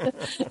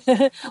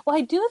 Well,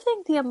 I do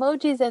think the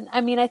emojis, and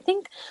I mean, I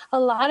think a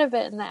lot of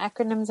it and the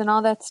acronyms and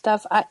all that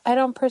stuff, I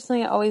don't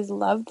personally always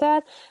love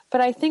that,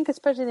 but I think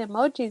especially the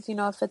emojis,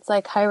 if it's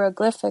like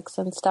hieroglyphics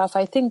and stuff,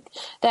 I think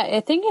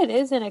it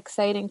is an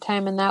exciting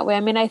time in that way.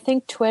 I mean, I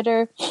think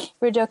Twitter,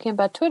 we're joking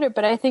about Twitter,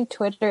 but I think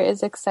Twitter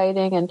is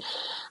exciting, and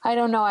I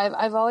don't know,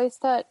 I've always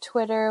thought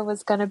Twitter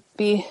was going to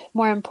be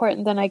more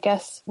important than, I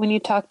guess, when you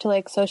talk to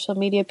like social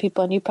media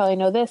people, and you probably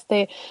know this,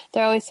 they're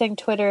always saying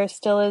Twitter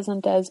still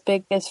isn't as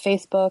big as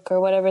Facebook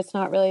or whatever. It's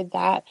not really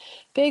that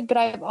big, but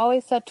I've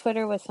always thought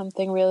Twitter was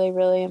something really,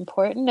 really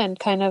important and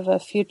kind of a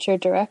future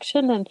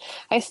direction. And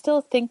I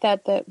still think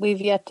that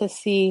we've yet to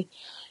see,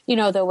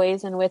 the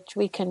ways in which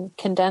we can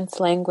condense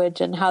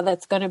language and how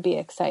that's going to be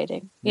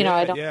exciting.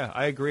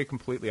 I agree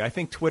completely. I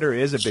think Twitter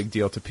is a big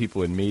deal to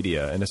people in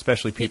media, and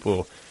especially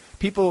people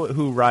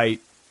who write,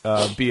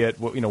 be it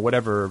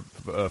whatever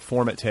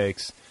form it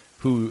takes,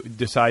 who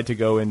decide to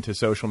go into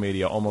social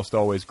media almost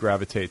always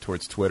gravitate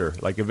towards Twitter.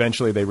 Like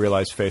eventually they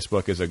realize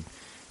Facebook is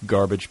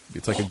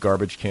it's like a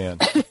garbage can.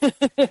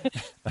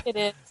 It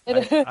is.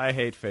 I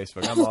hate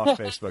Facebook. I'm off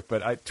Facebook,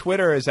 but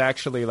Twitter is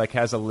actually like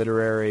has a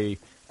literary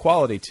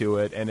quality to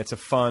it, and it's a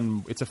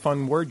fun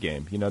word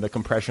game. The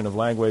compression of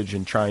language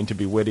and trying to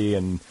be witty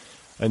and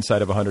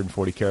inside of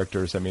 140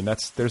 characters. I mean,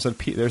 there's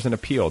an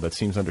appeal that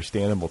seems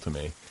understandable to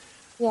me.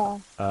 Yeah.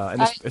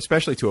 And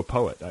especially to a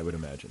poet, I would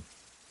imagine.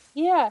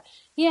 Yeah.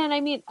 And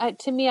I mean,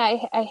 to me,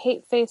 I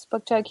hate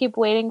Facebook too. I keep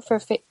waiting for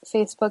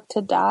Facebook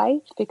to die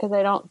because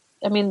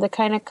the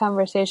kind of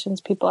conversations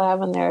people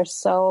have in there are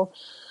so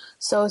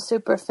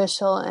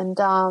superficial and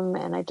dumb.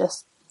 And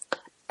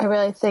I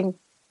really think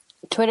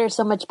Twitter is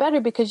so much better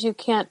because you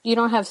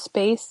don't have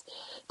space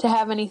to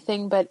have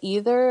anything but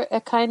either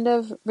a kind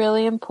of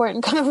really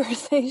important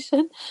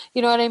conversation.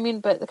 You know what I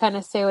mean? But kind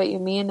of say what you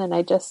mean. And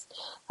I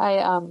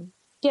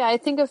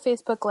think of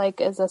Facebook like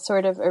as a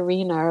sort of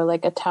arena or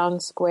like a town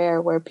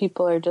square where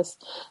people are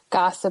just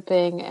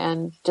gossiping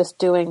and just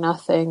doing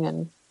nothing.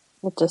 And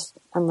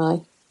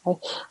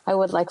I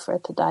would like for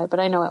it to die, but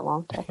I know it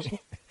won't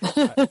actually.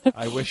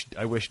 I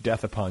wish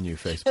death upon you,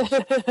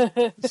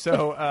 Facebook.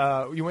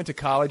 So you went to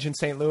college in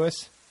St.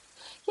 Louis?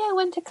 Yeah, I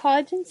went to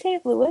college in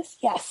St. Louis.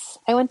 Yes,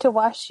 I went to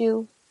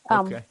WashU.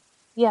 Okay.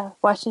 Yeah,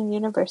 Washington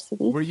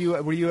University. Were you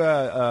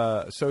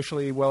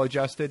socially well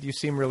adjusted? You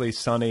seem really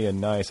sunny and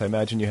nice. I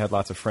imagine you had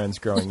lots of friends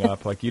growing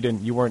up. Like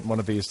you weren't one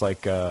of these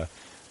like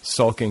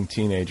sulking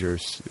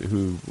teenagers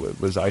who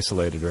was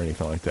isolated or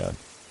anything like that.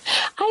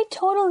 I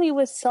totally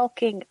was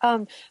sulking.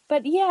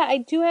 But yeah, I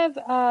do have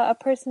a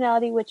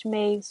personality which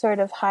may sort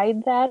of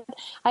hide that.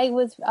 I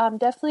was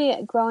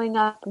definitely growing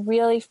up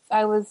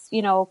I was,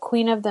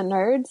 queen of the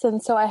nerds.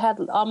 And so I had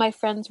all my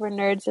friends were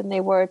nerds and they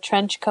wore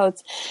trench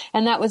coats.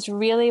 And that was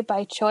really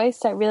by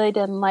choice. I really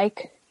didn't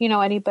like,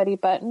 anybody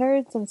but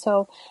nerds. And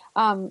so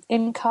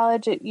in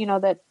college,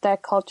 that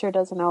culture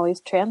doesn't always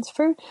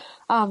transfer.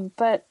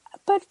 But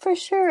for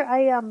sure,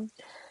 I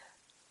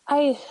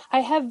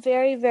have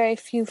very, very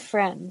few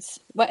friends,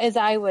 as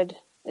I would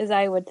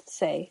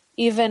say.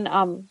 Even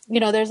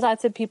there's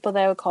lots of people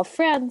that I would call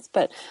friends,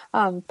 but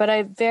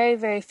I very,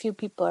 very few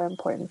people are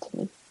important to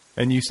me.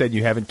 And you said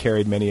you haven't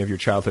carried many of your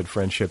childhood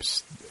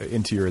friendships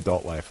into your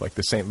adult life, like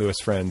the St. Louis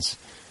friends,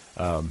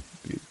 kind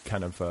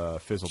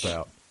of fizzled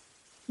out.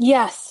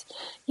 Yes,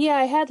 yeah.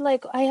 I had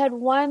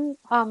one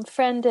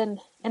friend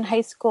in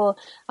high school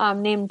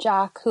named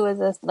Jock, who is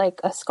a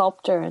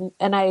sculptor,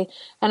 and I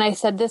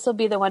said this will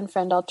be the one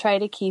friend I'll try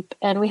to keep,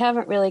 and we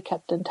haven't really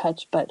kept in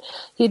touch, but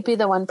he'd be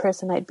the one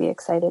person I'd be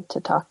excited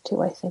to talk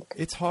to. I think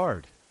it's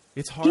hard.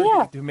 It's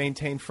hard to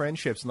maintain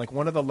friendships, and like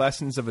one of the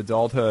lessons of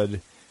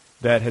adulthood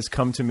that has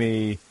come to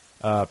me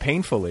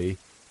painfully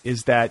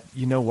is that,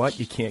 you know what,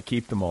 you can't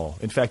keep them all.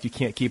 In fact, you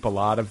can't keep a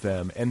lot of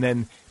them. And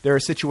then there are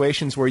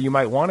situations where you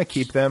might want to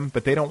keep them,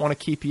 but they don't want to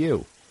keep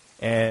you.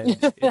 And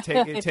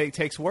it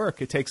takes work.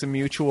 It takes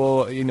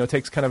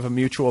takes kind of a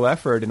mutual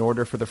effort in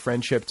order for the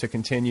friendship to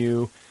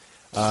continue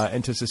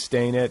and to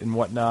sustain it and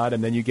whatnot.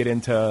 And then you get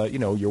into,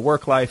 your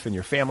work life and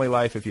your family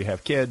life if you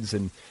have kids,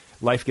 and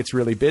life gets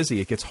really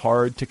busy. It gets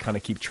hard to kind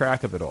of keep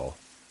track of it all.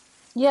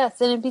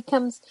 Yes, and it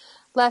becomes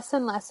less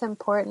and less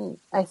important,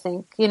 I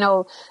think,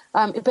 but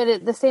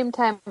at the same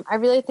time, I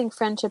really think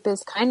friendship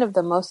is kind of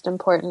the most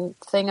important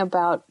thing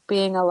about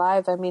being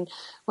alive. I mean,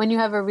 when you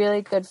have a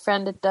really good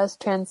friend, it does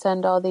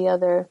transcend all the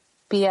other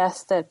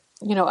BS that,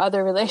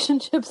 other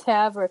relationships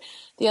have, or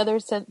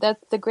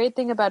that's the great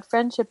thing about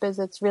friendship is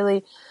it's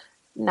really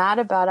not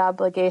about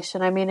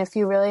obligation. I mean, if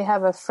you really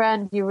have a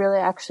friend, you really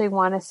actually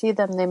want to see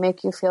them. They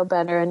make you feel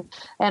better. And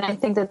I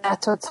think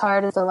that's what's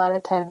hard is a lot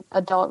of time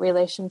adult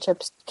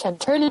relationships can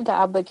turn into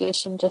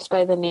obligation just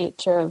by the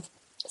nature of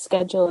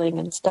scheduling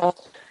and stuff.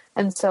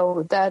 And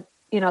so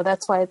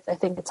that's why I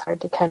think it's hard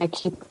to kind of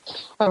keep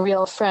a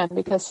real friend,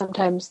 because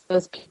sometimes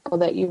those people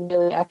that you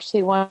really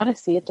actually want to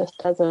see, it just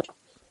doesn't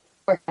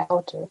work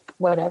out or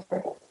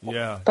whatever.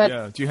 Yeah.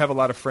 But, Do you have a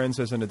lot of friends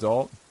as an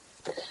adult?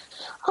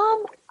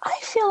 I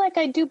feel like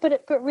I do,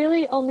 but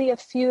really only a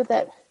few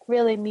that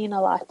really mean a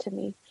lot to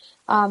me.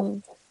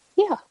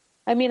 Yeah.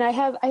 I mean, I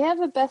have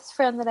a best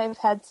friend that I've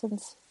had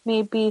since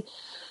maybe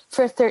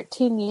for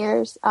 13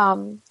 years,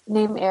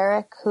 named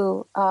Eric,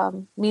 who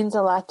means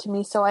a lot to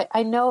me. So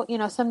I know,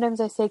 sometimes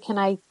I say, can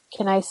I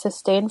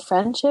sustain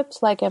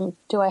friendships? Like,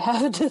 do I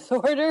have a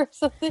disorder or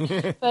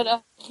something?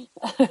 but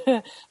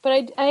I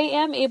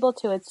am able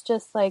to. It's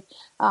just like,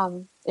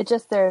 there's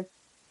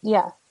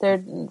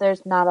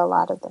not a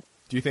lot of them.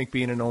 Do you think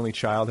being an only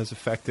child has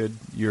affected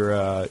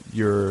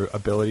your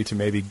ability to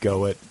maybe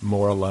go it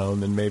more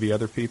alone than maybe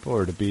other people,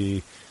 or to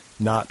be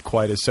not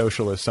quite as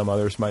social as some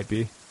others might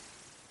be?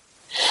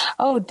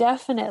 Oh,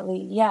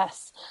 definitely.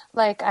 Yes.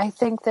 Like, I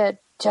think that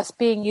just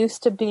being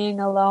used to being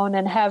alone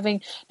and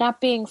not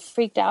being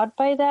freaked out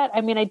by that.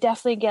 I mean, I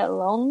definitely get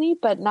lonely,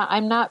 but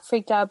I'm not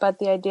freaked out about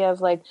the idea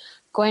of like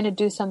going to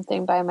do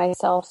something by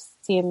myself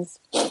seems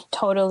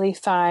totally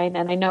fine.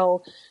 And I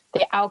know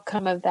the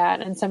outcome of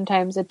that. And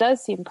sometimes it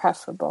does seem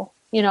preferable,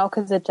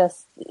 because it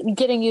just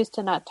getting used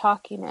to not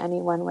talking to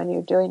anyone when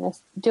you're doing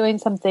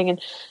something and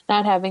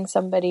not having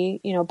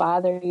somebody,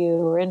 bother you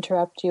or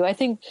interrupt you. I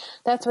think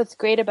that's what's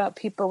great about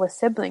people with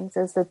siblings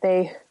is that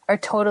they are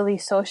totally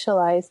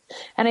socialized.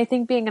 And I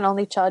think being an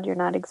only child, you're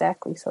not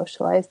exactly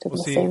socialized in the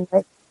same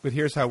way. But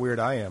here's how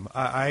weird I am.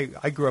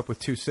 I grew up with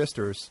two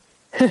sisters.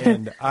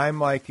 And I'm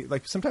like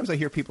sometimes I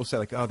hear people say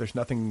like, oh, there's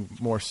nothing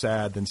more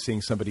sad than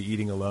seeing somebody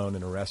eating alone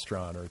in a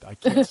restaurant, or I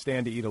can't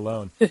stand to eat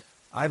alone.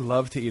 I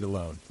love to eat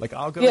alone. Like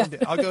I'll go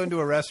into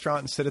a restaurant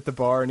and sit at the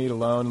bar and eat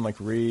alone and like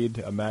read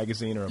a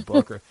magazine or a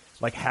book, or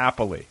like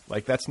happily.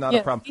 Like that's not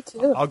a problem. Me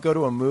too. I'll go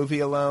to a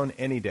movie alone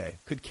any day.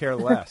 Could care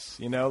less,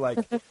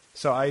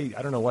 So I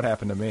don't know what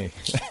happened to me.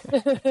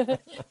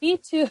 Me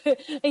too.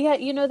 Yeah,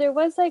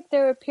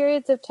 there were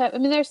periods of time. I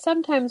mean, there's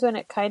some times when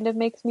it kind of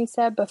makes me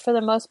sad, but for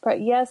the most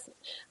part, yes.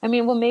 I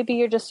mean, well, maybe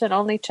you're just an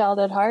only child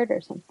at heart or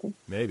something.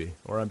 Maybe.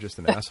 Or I'm just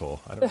an asshole.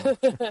 I don't know.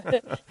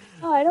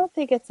 No, I don't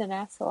think it's an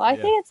asshole. I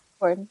think it's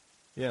important.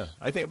 Yeah,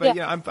 I think, but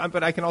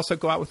but I can also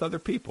go out with other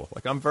people.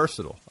 Like I'm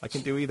versatile. I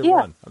can do either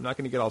one. I'm not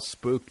going to get all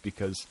spooked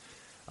because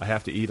I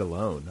have to eat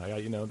alone.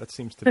 That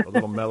seems to be a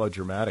little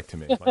melodramatic to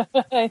me. Like,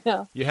 I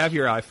know. you have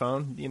your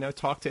iPhone,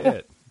 talk to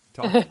it.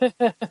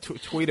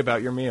 Tweet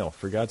about your meal,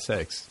 for God's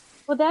sakes.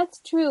 Well, that's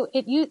true.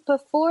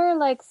 Before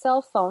like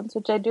cell phones,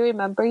 which I do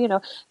remember,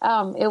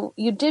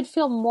 you did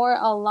feel more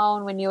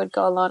alone when you would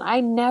go alone.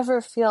 I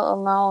never feel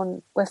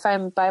alone if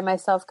I'm by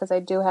myself because I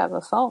do have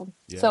a phone.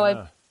 Yeah.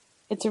 So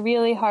it's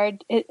really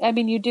hard.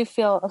 You do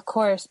feel, of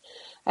course,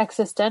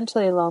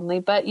 existentially lonely,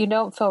 but you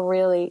don't feel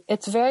really.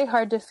 It's very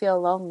hard to feel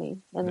lonely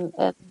in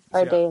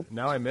our day.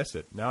 Now I miss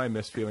it. Now I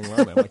miss feeling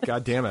lonely. I'm like,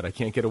 God damn it, I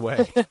can't get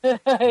away.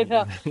 I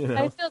know.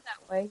 I feel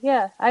that way.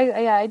 Yeah,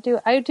 I do.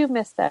 I do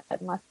miss that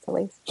in lots of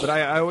ways. But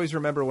I always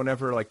remember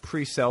whenever, like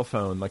pre-cell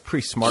phone, like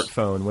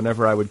pre-smartphone,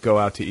 whenever I would go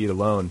out to eat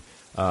alone,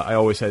 I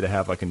always had to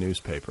have like a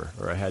newspaper,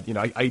 or I had,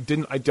 I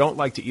don't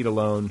like to eat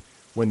alone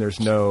when there's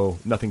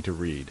nothing to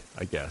read,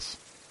 I guess.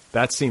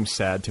 That seems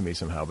sad to me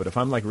somehow. But if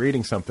I'm like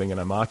reading something and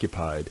I'm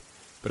occupied,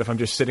 but if I'm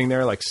just sitting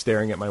there like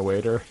staring at my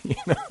waiter,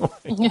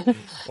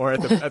 or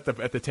at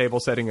the table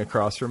setting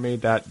across from me,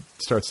 that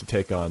starts to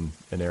take on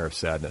an air of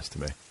sadness to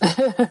me.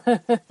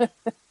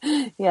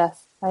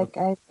 Yes,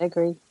 I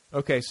agree.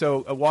 Okay,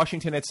 so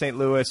Washington at St.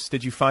 Louis,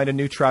 did you find a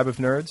new tribe of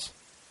nerds?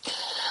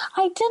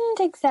 I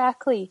didn't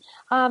exactly.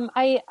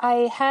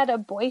 I had a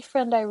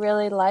boyfriend I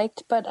really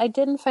liked, but I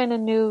didn't find a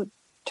new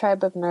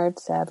tribe of nerds,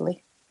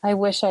 sadly. I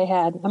wish I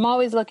had. I'm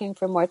always looking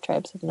for more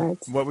tribes of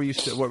nerds. What were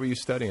you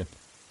studying?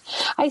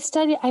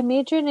 I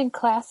majored in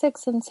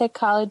classics and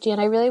psychology, and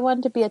I really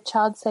wanted to be a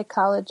child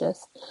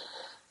psychologist.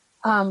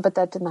 But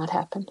that did not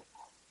happen.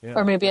 Yeah.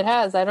 Or maybe it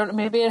has. I don't know.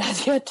 Maybe it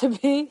has yet to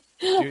be.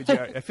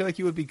 I feel like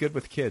you would be good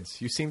with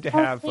kids. You seem to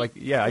have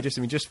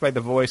just by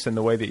the voice and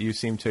the way that you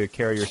seem to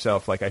carry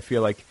yourself, like I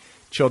feel like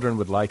children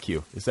would like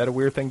you. Is that a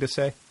weird thing to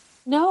say?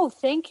 No,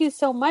 thank you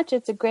so much.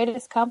 It's the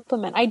greatest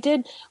compliment. I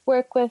did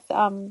work with,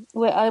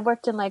 I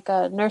worked in like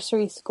a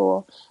nursery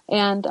school,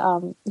 and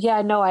I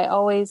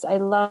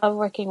love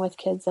working with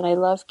kids, and I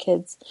love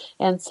kids.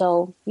 And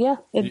so, yeah.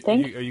 Are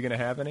you going to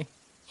have any?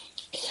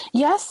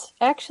 Yes,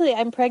 actually,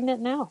 I'm pregnant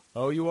now.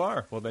 Oh, you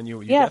are? Well, then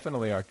you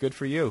definitely are. Good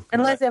for you.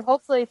 Unless if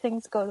hopefully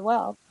things go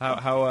well.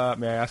 How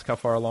may I ask how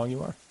far along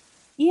you are?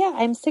 Yeah,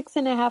 I'm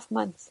 6.5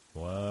 months.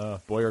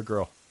 Wow. Boy or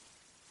girl?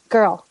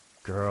 Girl.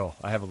 Girl.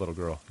 I have a little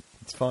girl.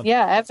 It's fun.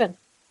 Yeah, Evan.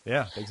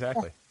 Yeah,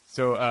 exactly.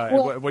 So,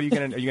 what are you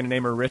gonna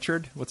name her?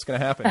 Richard? What's gonna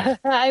happen?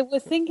 I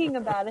was thinking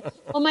about it.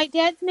 Well, my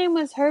dad's name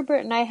was Herbert,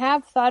 and I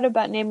have thought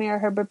about naming her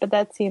Herbert, but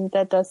that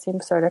does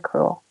seem sort of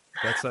cruel.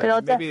 That's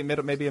maybe a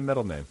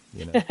middle name.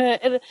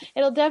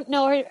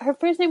 Her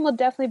first name will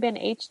definitely be an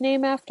H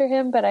name after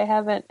him, but I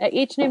haven't.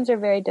 H names are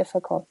very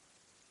difficult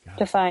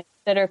to find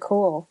that are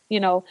cool.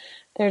 There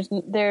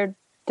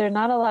are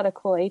not a lot of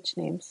cool H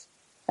names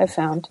I've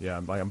found. Yeah,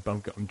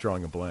 I'm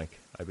drawing a blank.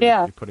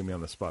 You're putting me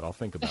on the spot. I'll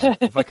think about it.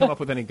 If I come up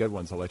with any good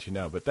ones, I'll let you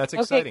know. But that's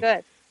exciting. Okay,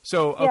 good.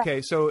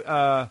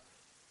 So,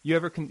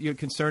 you're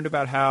concerned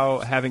about how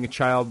having a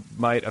child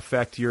might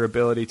affect your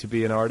ability to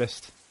be an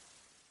artist?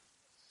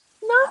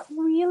 Not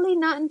really,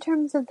 not in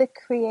terms of the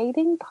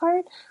creating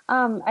part.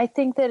 I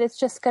think that it's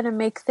just going to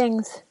make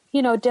things,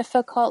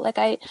 difficult. Like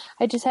I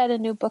just had a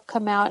new book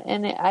come out,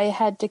 and I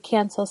had to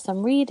cancel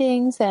some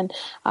readings, and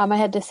I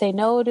had to say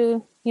no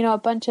to, a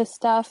bunch of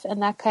stuff,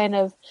 and that kind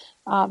of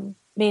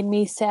made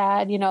me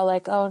sad,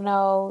 like, oh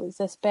no, is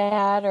this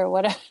bad or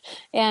whatever?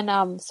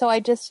 And so I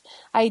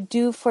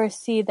do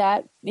foresee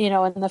that,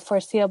 in the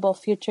foreseeable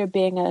future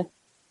being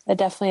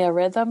definitely a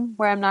rhythm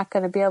where I'm not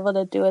going to be able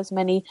to do as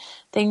many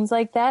things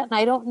like that. And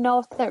I don't know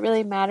if that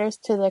really matters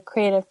to the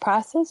creative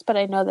process, but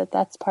I know that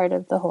that's part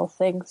of the whole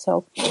thing.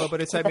 So, well, but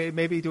it's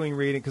maybe doing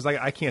reading, because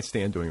I can't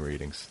stand doing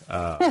readings.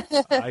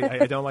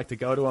 I don't like to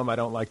go to them. I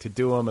don't like to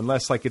do them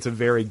unless like it's a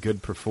very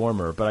good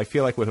performer. But I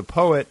feel like with a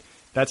poet,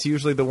 that's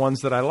usually the ones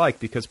that I like,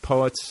 because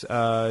poets,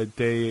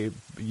 they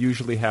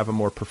usually have a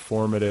more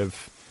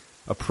performative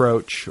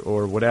approach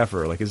or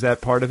whatever. Like, is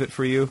that part of it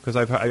for you? Because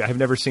I've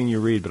never seen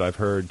you read, but I've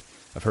heard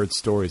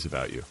stories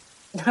about you.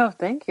 Oh,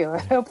 thank you.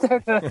 I hope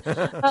they're good.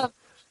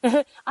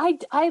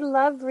 I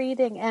love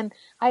reading, and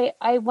I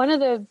one of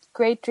the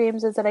great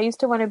dreams is that I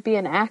used to want to be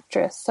an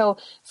actress. So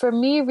for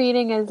me,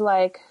 reading is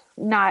like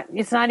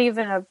it's not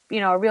even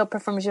a real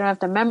performance. You don't have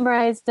to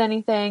memorize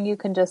anything. You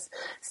can just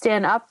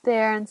stand up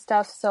there and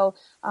stuff. So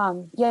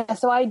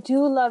so I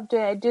do love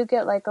doing it. I do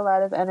get like a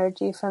lot of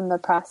energy from the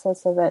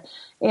process of it,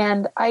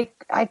 and I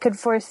could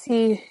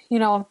foresee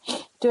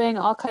doing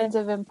all kinds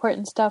of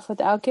important stuff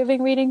without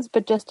giving readings,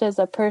 but just as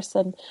a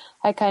person,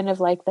 I kind of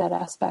like that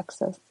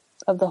aspects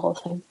of the whole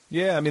thing.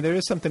 Yeah, I mean, there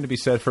is something to be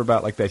said for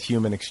about like that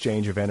human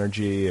exchange of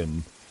energy,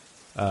 and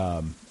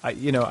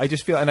I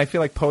just feel, and I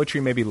feel like poetry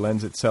maybe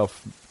lends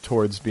itself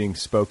towards being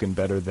spoken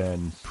better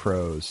than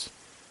prose,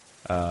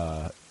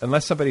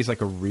 unless somebody's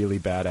like a really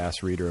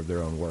badass reader of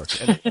their own work.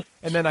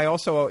 And then I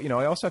also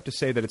have to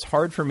say that it's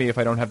hard for me if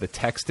I don't have the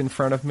text in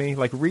front of me.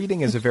 Like,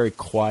 reading is a very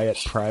quiet,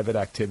 private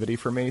activity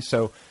for me.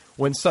 So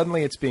when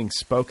suddenly it's being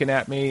spoken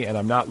at me and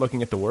I'm not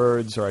looking at the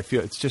words, or I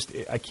feel it's just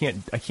I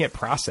can't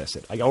process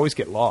it. I always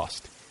get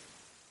lost.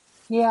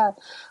 Yeah.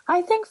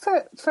 I think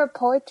for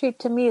poetry,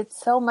 to me,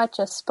 it's so much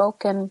a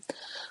spoken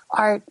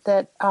art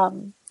that,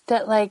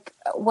 that like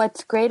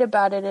what's great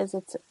about it is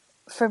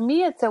for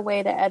me, it's a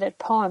way to edit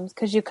poems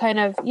because you kind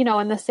of,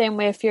 in the same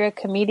way, if you're a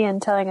comedian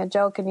telling a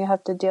joke and you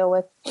have to deal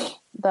with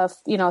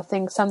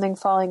something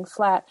falling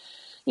flat,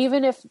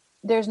 even if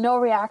there's no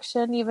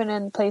reaction, even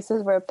in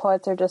places where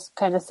poets are just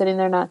kind of sitting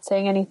there not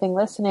saying anything,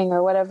 listening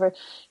or whatever,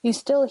 you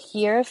still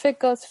hear if it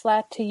goes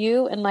flat to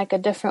you in like a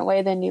different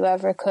way than you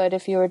ever could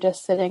if you were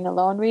just sitting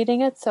alone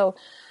reading it. So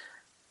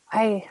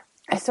I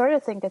sort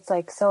of think it's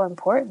like so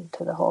important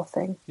to the whole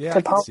thing. Yeah,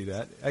 I can see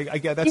that. I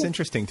get that's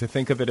interesting to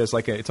think of it as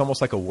like it's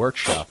almost like a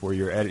workshop where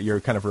you're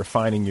kind of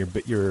refining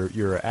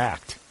your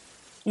act.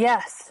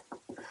 Yes,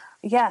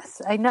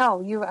 I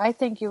know I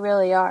think you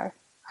really are.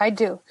 I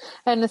do,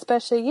 and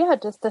especially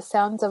just the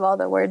sounds of all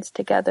the words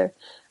together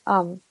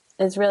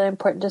is really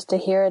important. Just to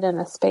hear it in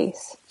a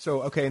space.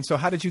 So and so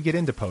how did you get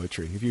into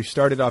poetry? If you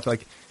started off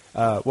like.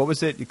 What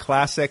was it?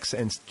 Classics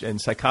and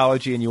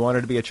psychology, and you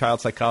wanted to be a child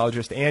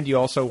psychologist, and you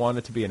also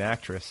wanted to be an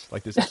actress.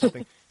 Like, is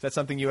that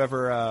something you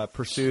ever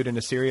pursued in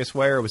a serious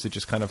way, or was it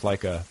just kind of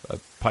like a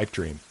pipe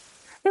dream?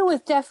 It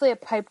was definitely a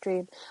pipe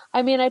dream.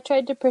 I mean, I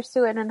tried to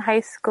pursue it in high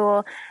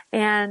school,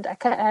 and I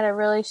kind of had a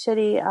really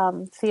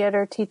shitty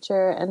theater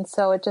teacher, and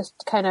so it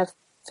just kind of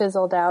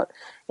fizzled out.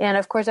 And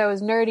of course I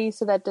was nerdy,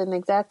 so that didn't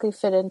exactly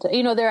fit into,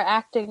 they're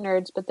acting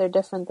nerds, but they're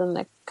different than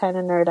the kind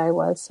of nerd I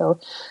was. So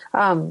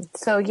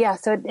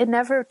it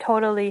never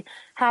totally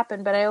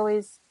happened, but I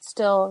always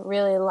still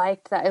really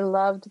liked that. I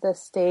loved the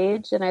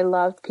stage and I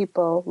loved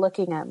people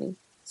looking at me.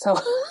 So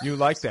you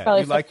like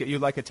that. You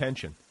like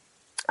attention.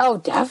 Oh,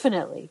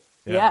 definitely.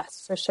 Yeah.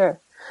 Yes, for sure.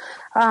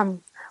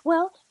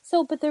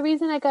 But the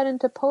reason I got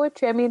into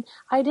poetry, I mean,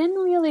 I didn't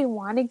really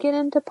want to get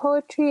into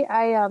poetry.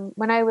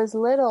 When I was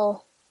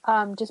little,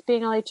 just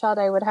being an only child,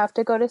 I would have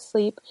to go to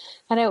sleep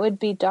and it would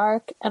be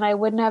dark and I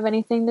wouldn't have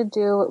anything to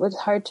do. It was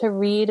hard to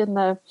read in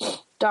the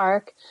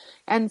dark.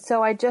 And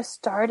so I just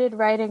started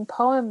writing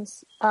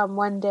poems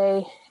one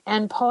day,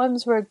 and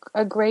poems were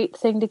a great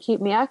thing to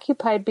keep me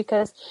occupied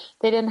because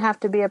they didn't have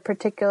to be a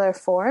particular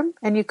form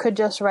and you could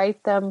just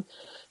write them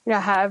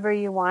however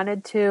you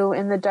wanted to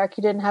in the dark.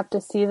 You didn't have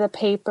to see the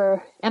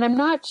paper. And I'm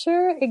not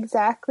sure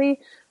exactly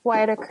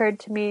why it occurred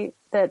to me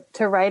that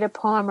to write a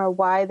poem or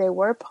why they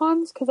were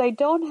poems, because I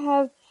don't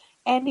have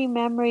any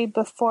memory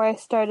before I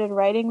started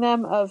writing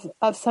them of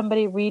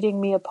somebody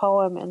reading me a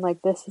poem and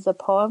like, this is a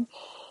poem.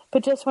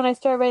 But just when I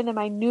started writing them,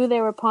 I knew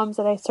they were poems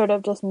and I sort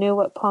of just knew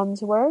what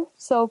poems were.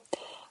 So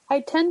I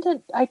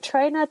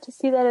try not to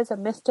see that as a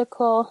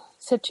mystical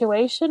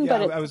situation. Yeah,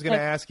 but I was going to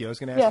ask you,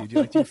 is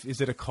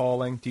it a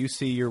calling? Do you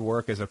see your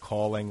work as a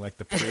calling, like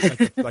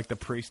like the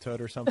priesthood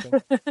or something?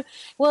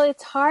 Well,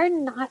 it's hard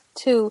not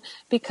to,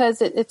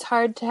 because it's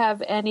hard to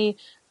have any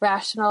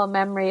rational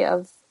memory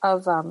of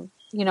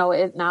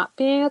it not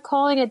being a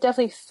calling. It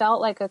definitely felt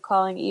like a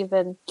calling.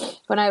 Even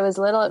when I was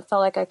little, it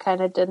felt like I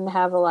kind of didn't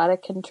have a lot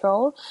of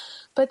control.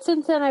 But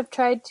since then, I've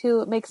tried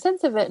to make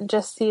sense of it and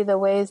just see the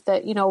ways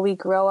that, we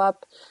grow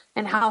up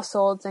in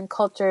households and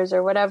cultures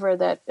or whatever,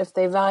 that if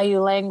they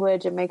value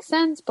language, it makes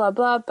sense, blah,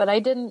 blah. But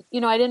I didn't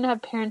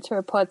have parents who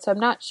were poets, so I'm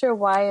not sure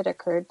why it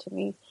occurred to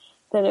me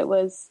that it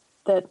was,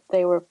 that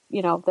they were,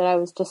 that I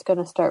was just going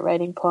to start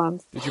writing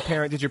poems.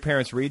 Did your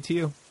parents read to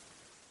you?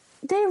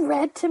 They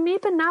read to me,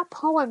 but not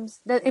poems.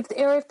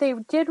 If they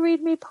did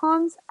read me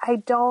poems, I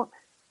don't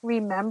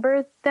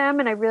remember them,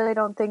 and I really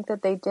don't think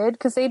that they did,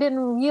 because they didn't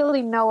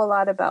really know a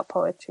lot about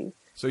poetry.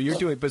 So you're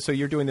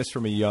doing this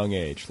from a young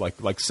age,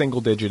 like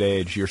single digit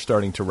age, you're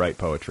starting to write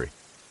poetry.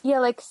 Yeah,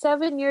 like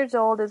 7 years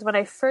old is when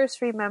I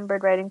first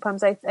remembered writing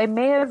poems. I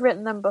may have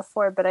written them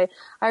before, but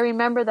I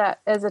remember that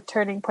as a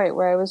turning point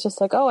where I was just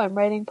like, oh, I'm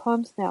writing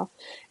poems now.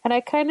 And I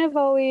kind of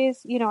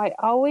always, I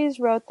always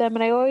wrote them,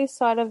 and I always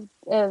thought of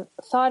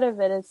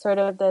it as sort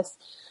of this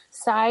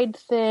side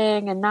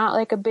thing and not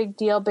like a big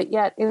deal, but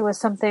yet it was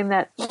something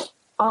that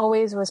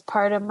always was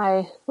part of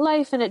my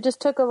life. And it just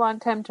took a long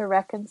time to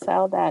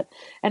reconcile that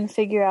and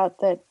figure out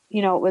that,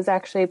 it was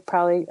actually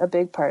probably a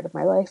big part of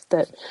my life.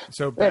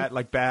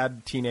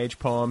 Bad teenage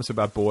poems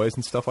about boys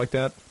and stuff like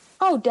that?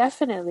 Oh,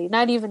 definitely.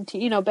 Not even,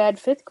 bad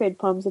 5th grade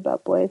poems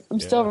about boys. I'm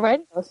still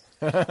writing those.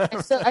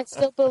 I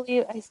still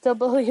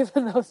believe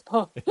in those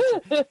poems.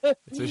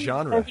 It's a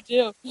genre. I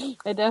do.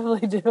 I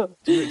definitely do.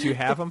 Do you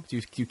have them? Do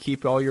you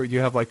keep do you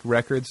have like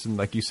records? And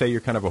like you say,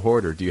 you're kind of a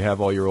hoarder. Do you have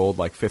all your old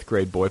like 5th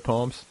grade boy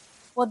poems?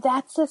 Well,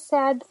 that's a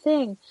sad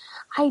thing.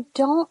 I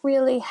don't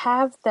really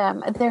have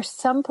them. There's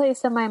some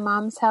place in my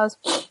mom's house.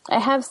 I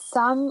have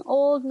some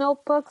old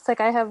notebooks.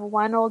 Like I have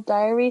one old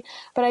diary,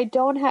 but I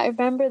don't have, I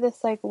remember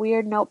this like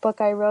weird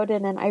notebook I wrote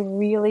in, and I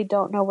really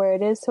don't know where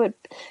it is. So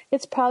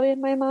it's probably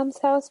in my mom's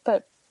house,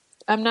 but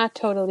I'm not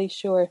totally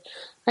sure.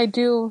 I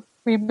do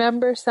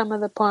remember some of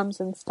the poems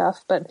and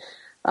stuff, but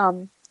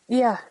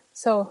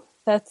so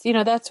that's,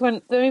 that's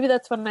when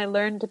I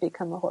learned to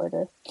become a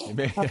hoarder.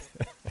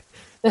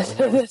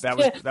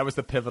 That was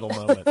the pivotal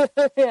moment.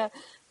 Yeah,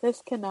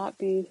 this cannot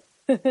be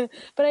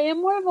But I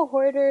am more of a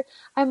hoarder.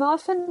 I'm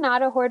often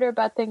not a hoarder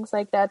about things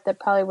like that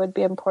probably would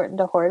be important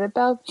to hoard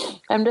about.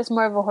 I'm just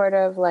more of a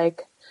hoarder of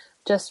like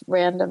just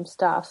random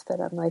stuff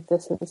that I'm like,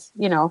 this is,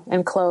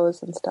 and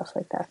clothes and stuff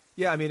like that.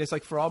 Yeah, I mean, it's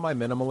like for all my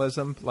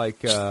minimalism,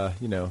 like, I've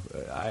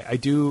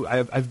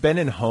been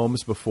in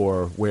homes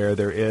before where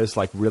there is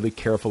like really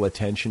careful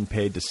attention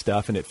paid to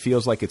stuff and it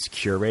feels like it's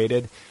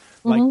curated.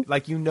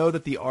 Like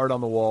that the art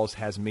on the walls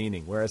has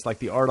meaning, whereas like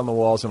the art on the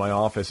walls in my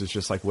office is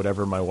just like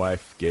whatever my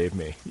wife gave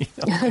me.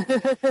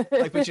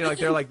 But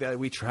they're like that.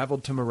 We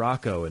traveled to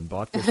Morocco and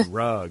bought this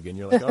rug, and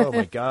you're like, oh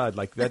my god,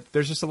 like that.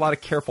 There's just a lot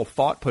of careful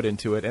thought put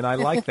into it, and I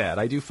like that.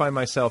 I do find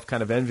myself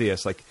kind of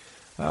envious, like,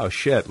 oh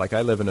shit, like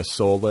I live in a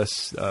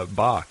soulless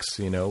box,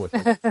 with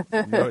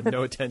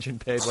no attention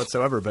paid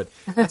whatsoever. But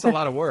that's a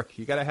lot of work.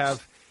 You got to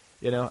have.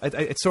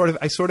 I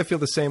sort of feel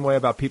the same way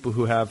about people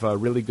who have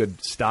really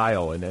good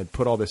style and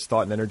put all this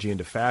thought and energy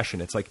into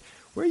fashion. It's like,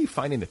 where are you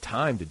finding the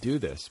time to do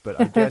this? But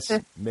I guess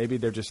maybe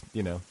they're just,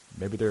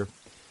 maybe they're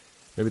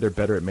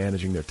better at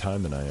managing their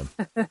time than I am.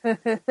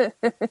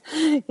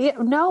 Yeah,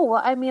 no,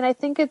 well, I mean, I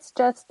think it's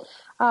just,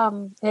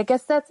 I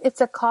guess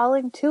it's a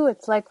calling too.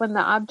 It's like when the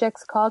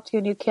objects call to you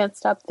and you can't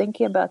stop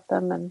thinking about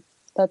them, and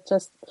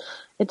it's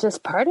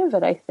just part of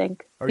it, I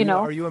think.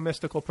 Are you a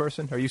mystical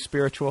person? Are you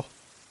spiritual?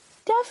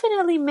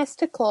 Definitely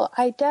mystical.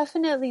 I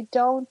definitely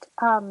don't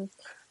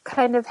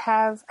kind of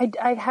have.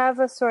 I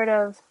have a sort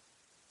of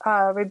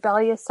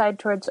rebellious side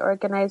towards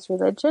organized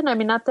religion. I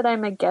mean, not that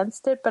I'm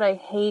against it, but I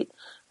hate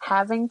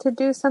having to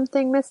do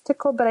something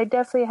mystical. But I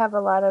definitely have a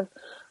lot of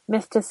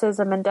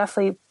mysticism and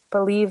definitely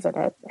believe in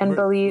it and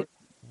believe.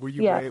 Were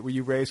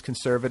you raised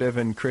conservative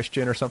and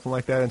Christian or something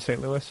like that in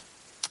St. Louis?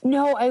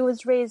 No, I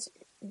was raised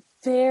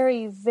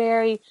very,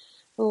 very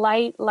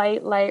light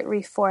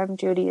Reform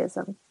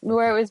Judaism,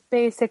 where it was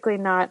basically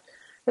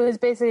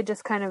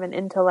just kind of an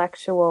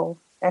intellectual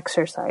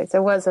exercise.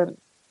 It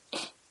wasn't,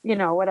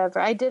 whatever.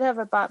 I did have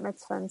a bat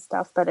mitzvah and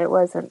stuff, but it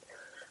wasn't,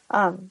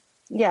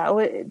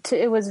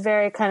 it was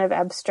very kind of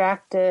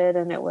abstracted,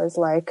 and it was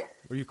like,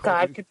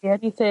 God could be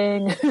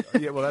anything.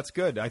 Yeah, well, that's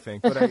good, I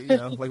think. But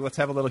let's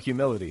have a little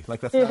humility.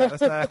 Like let's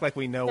not act like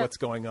we know what's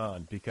going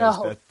on,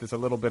 because there's a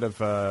little bit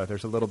of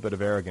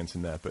arrogance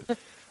in that. But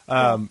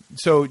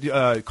so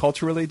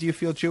culturally, do you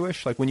feel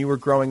Jewish? Like when you were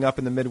growing up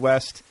in the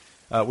Midwest,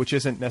 which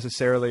isn't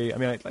necessarily. I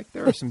mean,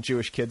 there are some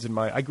Jewish kids in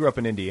I grew up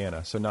in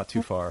Indiana, so not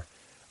too far.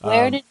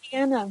 Where in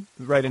Indiana?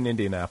 Right in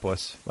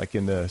Indianapolis, like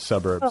in the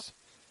suburbs.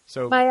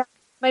 So my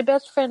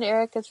best friend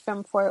Eric is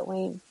from Fort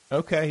Wayne.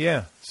 Okay,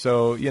 yeah.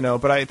 So,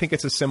 but I think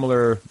it's a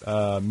similar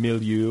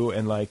milieu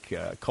and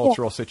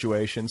cultural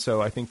situation.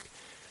 So I think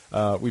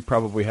we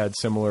probably had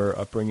similar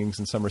upbringings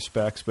in some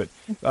respects. But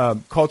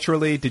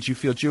culturally, did you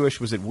feel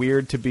Jewish? Was it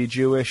weird to be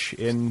Jewish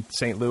in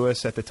St.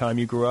 Louis at the time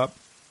you grew up?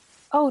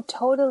 Oh,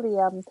 totally.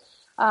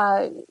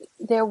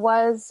 There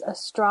was a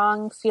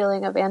strong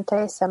feeling of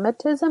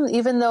anti-Semitism,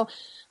 even though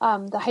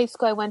the high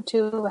school I went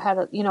to had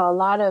a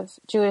lot of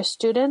Jewish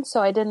students,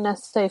 so I didn't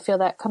necessarily feel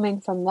that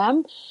coming from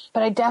them.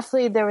 But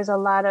there was a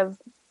lot of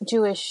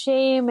Jewish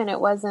shame, and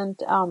it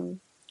wasn't.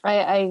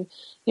 It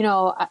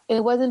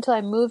wasn't until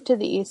I moved to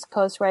the East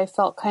Coast where I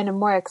felt kind of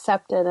more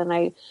accepted, and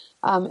it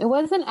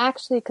wasn't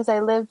actually because I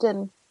lived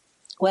in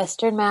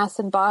Western Mass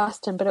and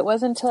Boston, but it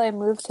wasn't until I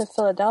moved to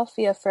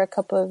Philadelphia for a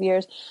couple of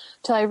years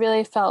till I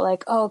really felt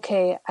like,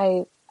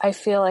 I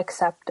feel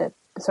accepted,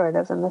 sort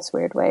of, in this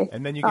weird way.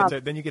 And then you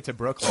get to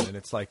Brooklyn, and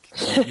it's like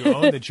you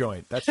own the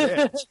joint. That's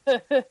it.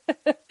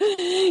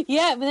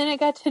 Yeah, but then I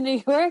got to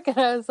New York, and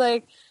I was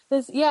like,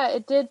 this. Yeah,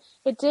 it did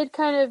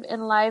kind of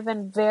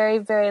enliven very,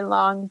 very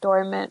long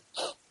dormant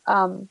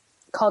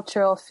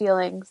cultural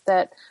feelings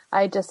that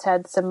I just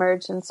had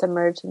submerged.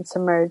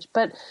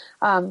 But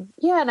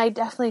and I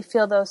definitely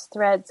feel those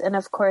threads, and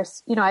of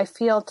course, I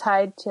feel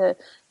tied to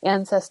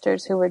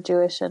ancestors who were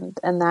Jewish, and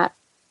that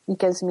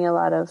gives me a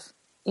lot of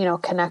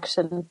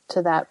connection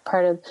to that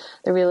part of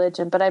the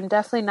religion. But I'm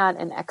definitely not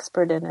an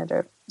expert in it,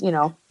 or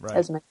right.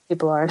 As many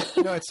people are.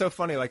 It's so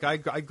funny. Like I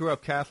grew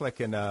up Catholic,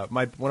 and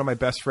one of my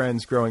best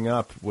friends growing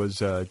up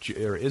was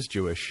is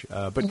Jewish,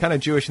 but kind of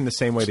Jewish in the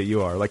same way that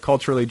you are, like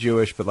culturally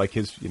Jewish, but like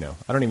his,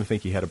 I don't even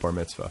think he had a bar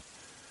mitzvah.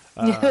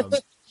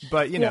 But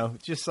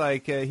just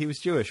like he was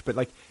Jewish, but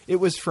like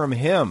it was from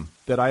him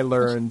that I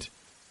learned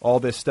all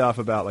this stuff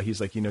about, like,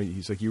 he's like,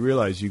 you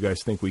realize you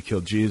guys think we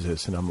killed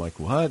Jesus. And I'm like,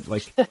 what?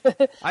 Like,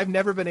 I've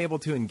never been able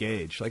to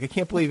engage. Like, I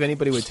can't believe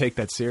anybody would take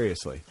that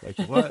seriously. Like,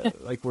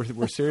 what? Like,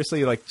 we're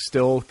seriously, like,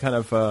 still kind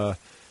of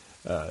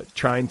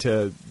trying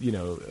to,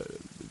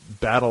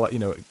 battle,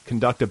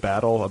 conduct a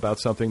battle about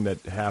something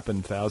that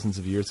happened thousands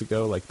of years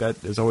ago. Like, that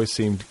has always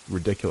seemed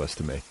ridiculous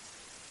to me.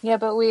 Yeah,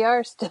 but we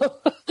are still.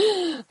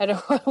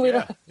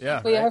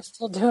 We are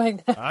still doing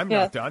that. I'm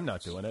not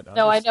doing it.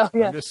 I know.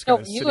 Yeah, I'm just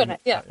I'm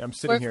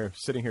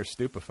sitting here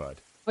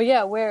stupefied. Well,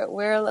 yeah,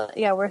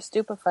 we're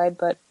stupefied,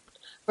 but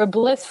we're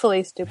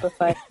blissfully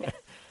stupefied.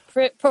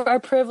 For our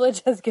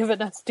privilege has given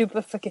us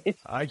stupefaction.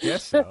 I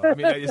guess so. I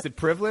mean, is it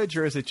privilege,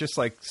 or is it just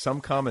like some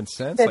common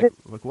sense?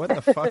 Like what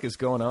the fuck is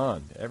going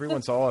on?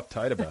 Everyone's all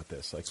uptight about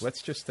this. Like,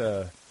 let's just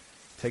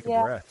take a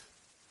Yeah. breath.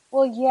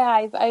 Well,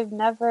 yeah, I've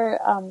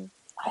never,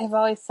 I've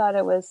always thought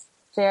it was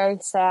very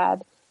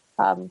sad.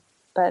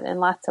 But in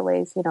lots of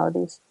ways,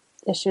 these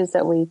issues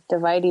that we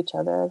divide each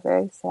other are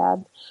very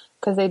sad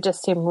because they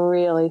just seem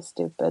really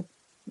stupid,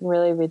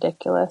 really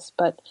ridiculous.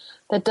 But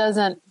that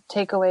doesn't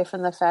take away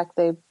from the fact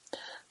they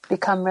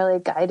become really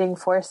guiding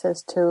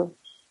forces to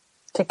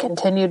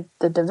continue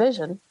the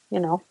division,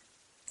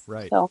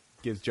 Right. So.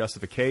 Gives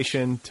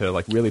justification to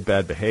like really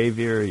bad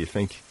behavior. You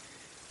think,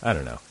 I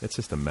don't know. It's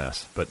just a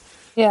mess. But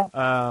Yeah.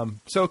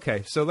 so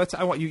okay. So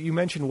I want you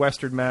mentioned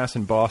Western Mass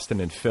and Boston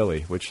and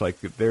Philly, which like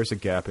there's a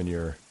gap in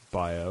your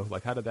bio.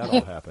 Like how did that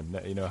all happen?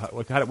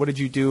 What did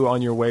you do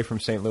on your way from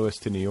St. Louis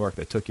to New York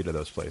that took you to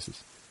those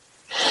places?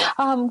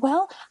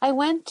 Well, I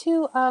went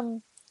to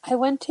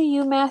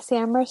UMass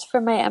Amherst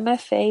for my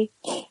MFA,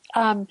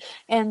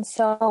 and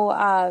so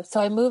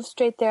I moved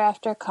straight there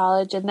after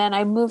college, and then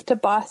I moved to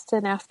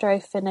Boston after I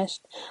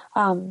finished,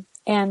 and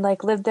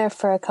like lived there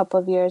for a couple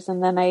of years,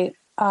 and then I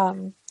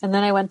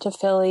went to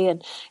Philly,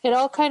 and it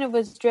all kind of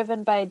was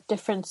driven by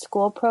different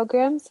school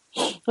programs.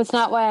 It's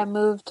not why I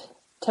moved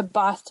to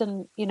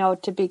Boston,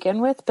 to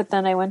begin with, but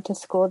then I went to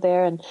school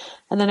there, and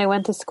then I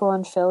went to school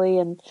in Philly,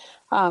 and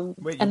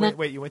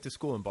Wait, you went to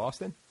school in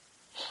Boston?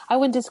 I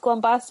went to school in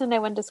Boston. I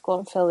went to school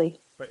in Philly.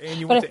 And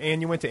you went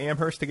to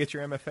Amherst to get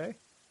your MFA?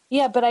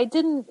 Yeah, but I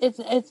didn't.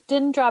 It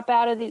didn't drop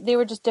out of they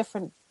were just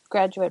different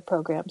graduate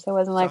programs. It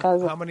wasn't like I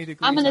was. How many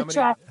degrees? I'm going to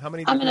try. I'm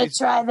going to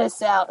try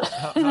this out.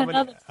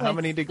 How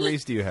many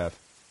degrees do you have?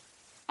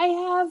 I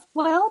have.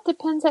 Well, it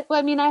depends.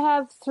 I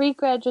have 3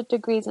 graduate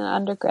degrees and an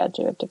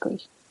undergraduate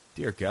degree.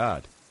 Dear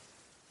God.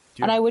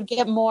 And I would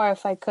get more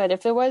if I could.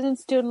 If I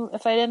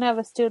didn't have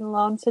a student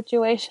loan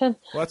situation.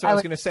 Well, that's what I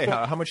was going to say.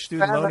 How much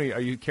student loan are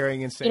you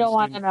carrying in? You don't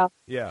want to know.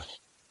 Yeah.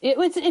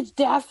 It's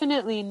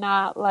definitely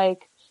not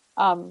like,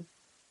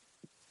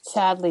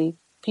 sadly,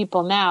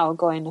 people now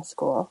going to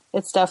school.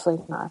 It's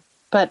definitely not.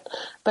 But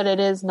it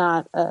is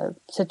not a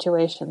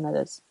situation that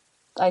is.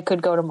 I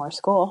could go to more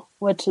school,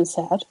 which is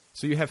sad.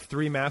 So you have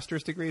 3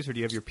 master's degrees, or do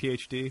you have your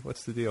PhD?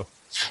 What's the deal?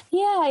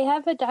 Yeah, I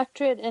have a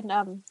doctorate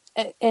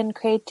in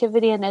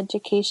creativity and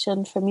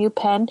education from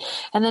UPenn,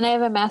 and then I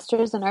have a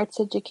master's in arts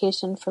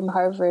education from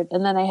Harvard,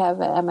 and then I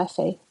have an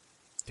MFA.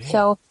 Damn,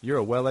 so you're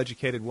a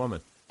well-educated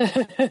woman.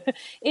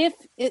 If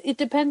it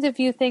depends if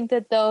you think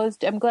that those,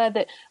 I'm glad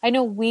that I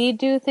know we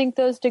do think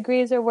those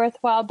degrees are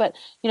worthwhile, but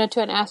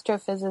to an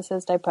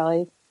astrophysicist, I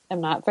probably am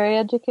not very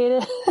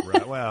educated.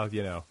 Right. Well,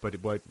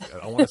 but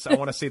I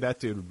want to see that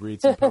dude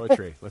read some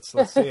poetry. Let's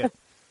see it.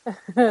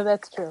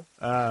 That's true.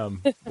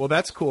 Well,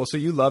 that's cool. So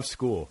you love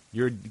school.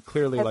 You're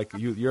clearly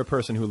you're a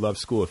person who loves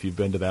school if you've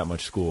been to that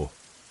much school.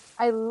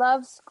 I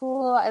love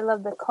school. I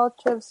love the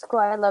culture of school.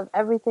 I love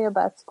everything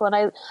about school.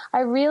 And I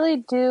really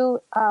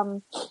do.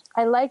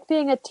 I like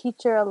being a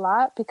teacher a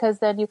lot because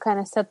then you kind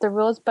of set the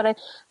rules. But I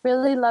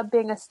really love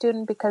being a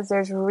student because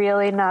there's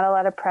really not a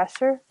lot of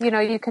pressure.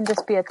 You can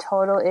just be a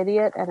total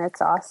idiot and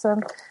it's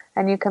awesome.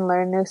 And you can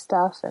learn new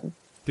stuff. And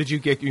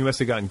you must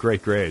have gotten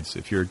great grades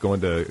if you're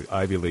going to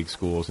Ivy League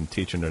schools and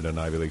teaching at an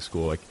Ivy League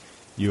school. Like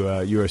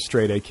you're a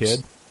straight A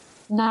kid?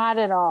 Not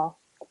at all.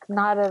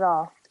 Not at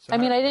all. So I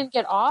didn't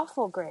get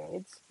awful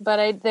grades,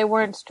 but they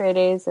weren't straight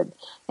A's in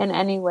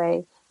any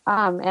way.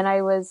 And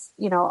I was,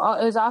 it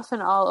was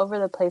often all over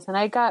the place. And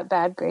I got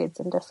bad grades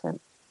in different,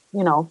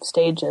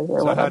 stages. Or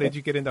so whatever. How did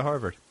you get into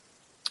Harvard?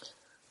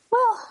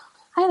 Well,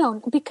 I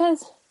don't,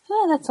 because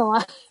that's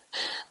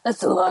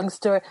a long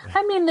story.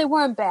 They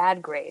weren't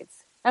bad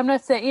grades. I'm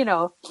not saying,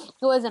 it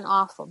wasn't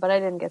awful, but I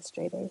didn't get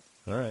straight A's.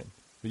 All right.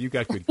 Well, you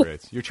got good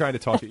grades. You're trying to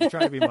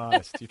be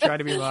modest. You're trying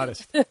to be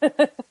modest.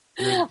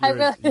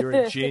 You're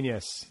a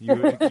genius. You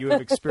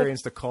have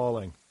experienced a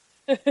calling.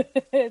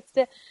 I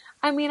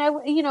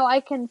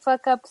can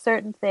fuck up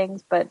certain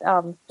things, but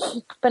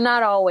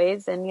not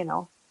always. And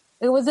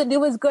it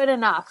was good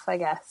enough, I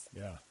guess.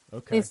 Yeah.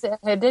 Okay.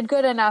 I did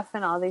good enough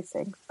in all these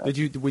things. But.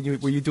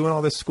 Were you doing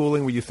all this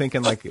schooling? Were you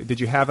thinking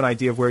did you have an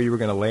idea of where you were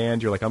going to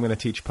land? You're like, I'm going to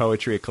teach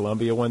poetry at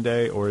Columbia one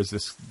day, or is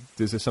this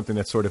something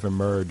that sort of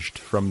emerged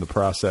from the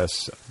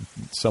process,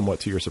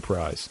 somewhat to your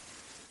surprise?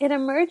 It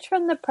emerged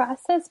from the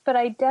process, but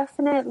I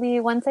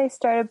definitely, once I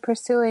started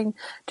pursuing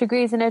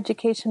degrees in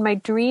education, my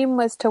dream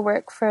was to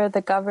work for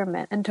the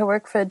government and to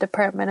work for the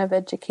Department of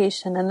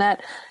Education. And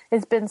that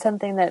has been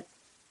something that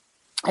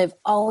I've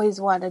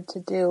always wanted to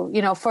do,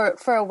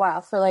 for a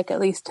while, for like at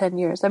least 10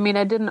 years. I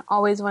didn't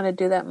always want to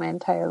do that my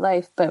entire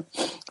life, but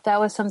that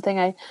was something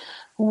I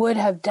would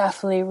have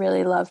definitely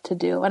really loved to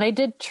do. And I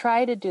did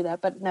try to do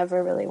that, but it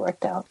never really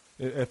worked out.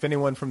 If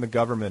anyone from the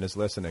government is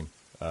listening,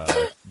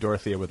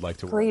 Dorothea would like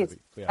to work Please. with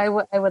you. Yeah.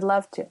 I would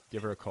love to.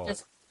 Give her a call.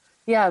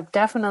 Yeah,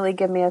 definitely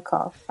give me a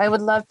call. I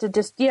would love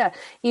to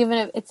even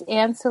if it's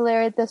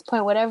ancillary at this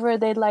point, whatever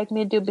they'd like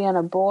me to do, be on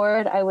a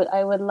board, I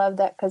would love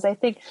that because I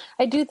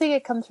do think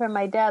it comes from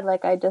my dad.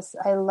 Like I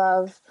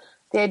love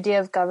the idea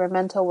of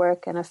governmental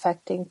work and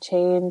affecting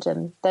change,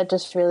 and that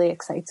just really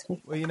excites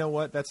me. Well, you know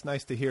what? That's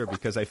nice to hear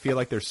because I feel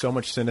like there's so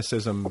much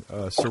cynicism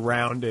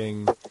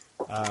surrounding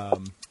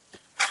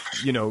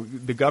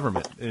the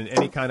government and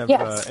any kind of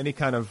Yes. any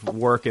kind of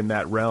work in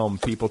that realm,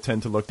 people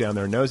tend to look down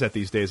their nose at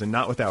these days, and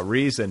not without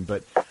reason.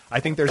 But I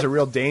think there's a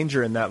real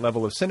danger in that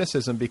level of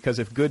cynicism, because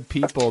if good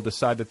people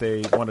decide that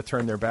they want to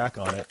turn their back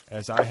on it,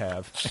 as I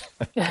have,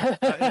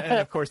 and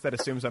of course that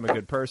assumes I'm a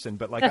good person,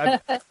 but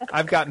like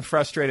I've gotten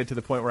frustrated to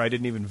the point where I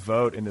didn't even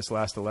vote in this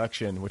last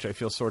election, which I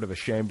feel sort of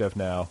ashamed of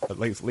now. At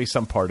least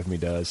some part of me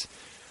does.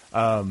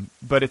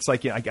 But it's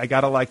like, I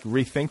gotta like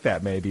rethink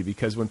that maybe,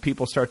 because when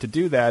people start to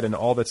do that and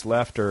all that's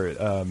left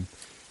are,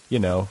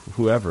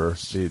 whoever,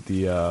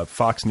 the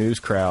Fox News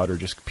crowd, or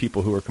just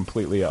people who are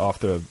completely off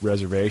the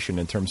reservation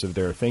in terms of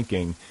their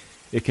thinking,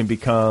 it can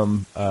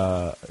become,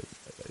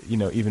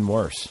 even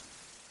worse.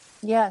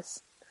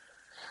 Yes.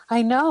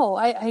 I know.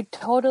 I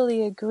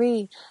totally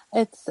agree.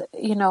 It's,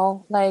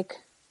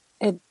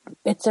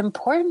 it's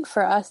important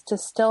for us to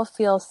still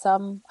feel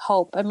some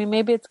hope. I mean,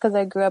 maybe it's because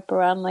I grew up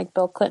around like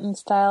Bill Clinton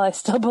style. I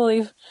still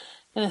believe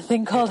in a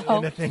thing called hope.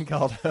 In a thing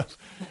called hope.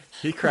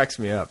 He cracks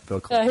me up, Bill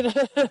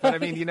Clinton. But I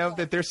mean,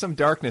 that there's some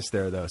darkness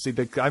there, though. See,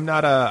 I'm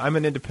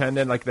an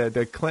independent. Like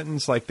the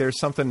Clintons, like there's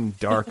something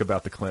dark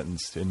about the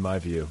Clintons in my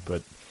view.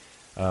 But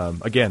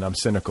again, I'm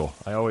cynical.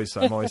 I'm always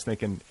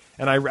thinking.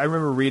 And I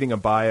remember reading a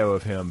bio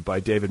of him by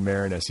David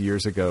Marinus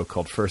years ago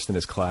called First in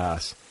His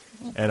Class.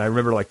 And I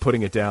remember like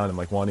putting it down and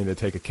like wanting to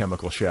take a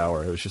chemical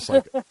shower. It was just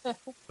like,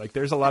 like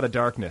there's a lot of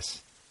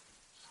darkness.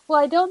 Well,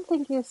 I don't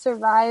think you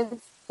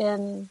survive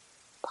in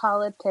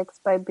politics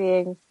by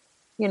being,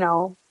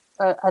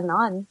 a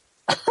nun.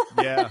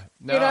 Yeah,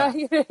 no.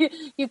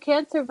 You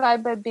can't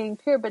survive by being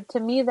pure. But to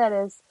me, that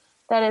is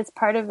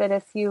part of it.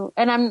 If you,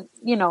 and I'm,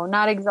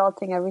 not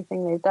exalting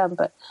everything they've done,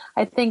 but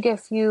I think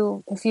if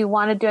you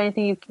want to do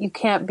anything, you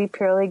can't be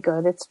purely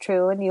good. It's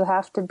true. And you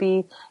have to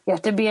be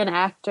an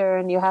actor,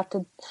 and you have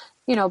to,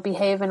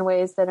 behave in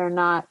ways that are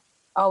not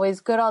always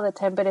good all the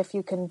time. But if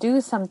you can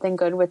do something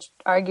good, which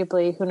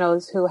arguably who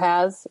knows who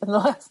has in the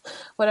last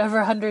whatever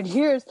 100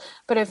 years,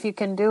 but if you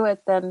can do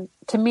it, then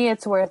to me,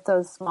 it's worth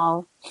those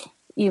small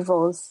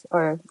evils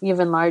or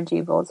even large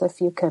evils if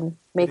you can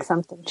make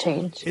something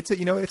change. It's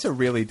a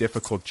really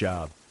difficult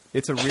job.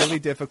 It's a really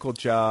difficult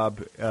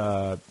job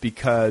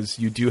because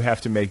you do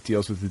have to make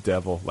deals with the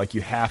devil. Like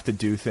you have to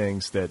do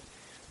things that,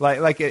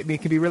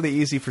 it can be really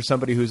easy for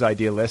somebody who's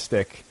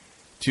idealistic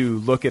to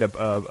look at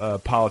a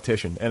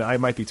politician, and I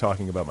might be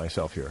talking about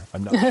myself here.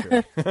 I'm not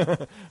sure,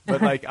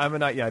 but like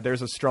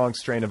there's a strong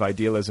strain of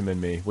idealism in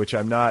me, which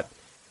I'm not.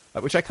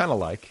 Which I kind of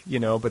like,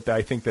 but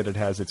I think that it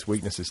has its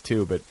weaknesses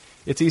too. But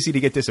it's easy to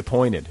get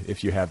disappointed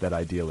if you have that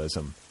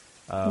idealism.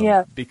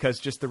 Because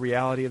just the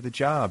reality of the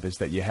job is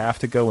that you have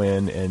to go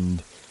in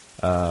and,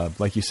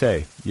 like you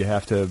say, you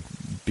have to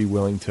be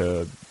willing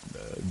to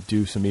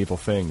do some evil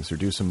things or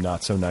do some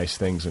not so nice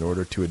things in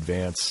order to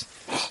advance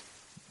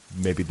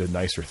maybe the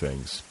nicer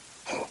things.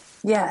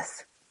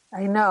 Yes.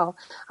 I know.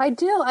 I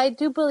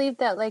do believe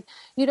that, like,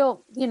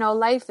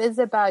 life is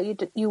about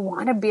you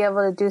want to be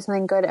able to do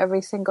something good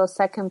every single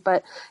second,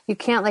 but you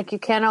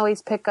can't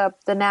always pick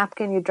up the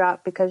napkin you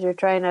dropped because you're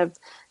trying to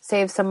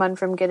save someone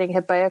from getting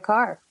hit by a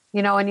car,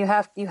 and you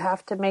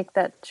have to make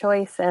that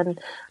choice. And,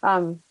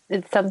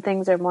 some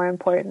things are more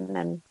important.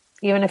 And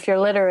even if you're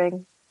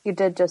littering, you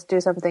did just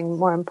do something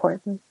more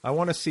important. I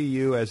want to see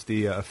you as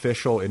the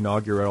official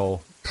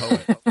inaugural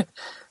poet.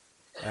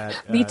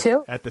 Me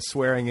too. At the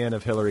swearing in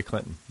of Hillary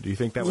Clinton. Do you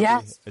think that would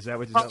yes. be? Is that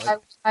what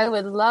I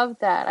would love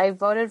that. I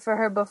voted for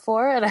her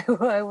before, and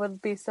I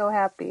would be so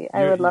happy.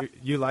 I would love.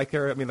 You like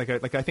her? I mean,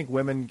 like I think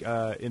women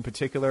in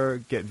particular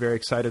get very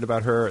excited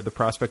about the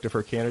prospect of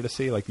her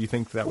candidacy. Like, do you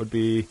think that would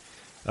be?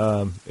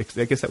 I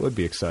guess that would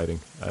be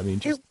exciting. I mean,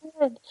 just.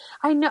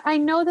 I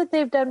know that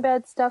they've done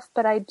bad stuff,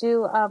 but I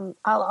do. I'll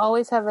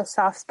always have a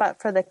soft spot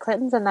for the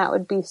Clintons, and that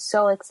would be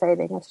so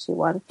exciting if she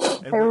won.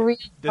 I really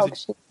hope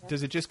she won.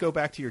 Does it just go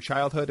back to your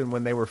childhood and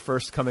when they were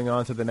first coming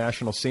onto the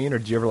national scene, or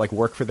did you ever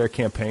work for their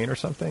campaign or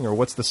something, or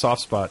what's the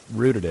soft spot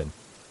rooted in?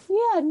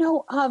 Yeah,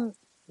 no,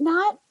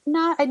 not.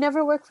 I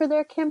never worked for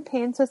their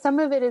campaign, so some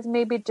of it is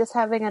maybe just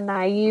having a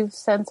naive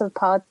sense of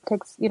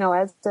politics,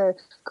 as to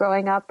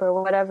growing up or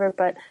whatever,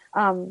 but.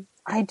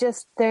 I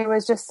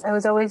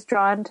was always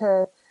drawn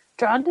to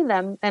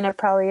them, and it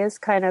probably is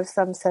kind of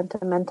some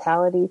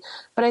sentimentality.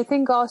 But I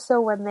think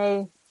also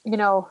when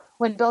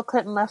when Bill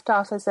Clinton left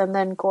office and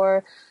then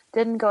Gore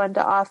didn't go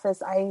into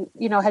office, I,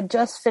 had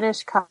just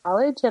finished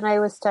college and I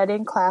was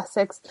studying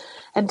classics.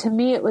 And to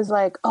me, it was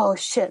like, oh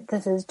shit,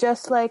 this is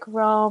just like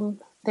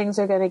Rome. Things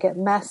are going to get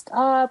messed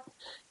up.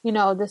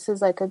 This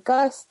is like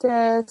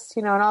Augustus,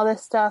 and all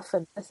this stuff,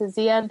 and this is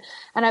the end.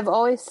 And I've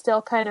always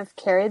still kind of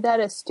carried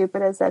that, as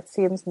stupid as that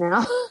seems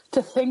now,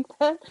 to think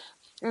that.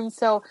 And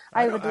so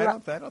I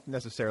don't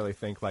necessarily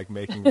think like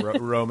making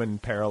Roman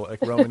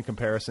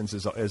comparisons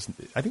is.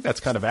 I think that's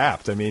kind of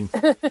apt. I mean,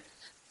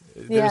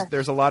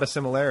 there's a lot of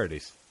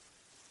similarities.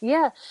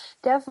 Yeah,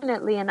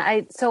 definitely.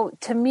 And so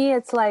to me,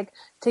 it's like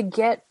to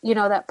get,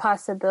 that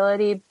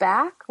possibility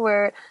back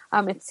where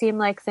it seemed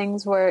like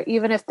things were,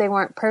 even if they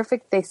weren't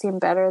perfect, they seemed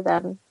better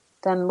than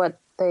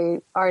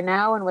they are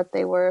now and what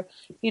they were,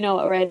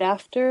 right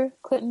after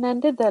Clinton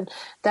ended, then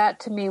that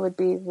to me would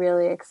be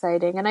really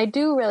exciting. And I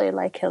do really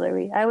like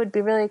Hillary. I would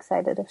be really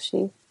excited if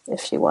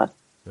she won.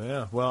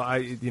 Yeah, well,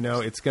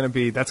 that's going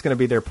to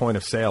be their point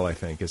of sale. I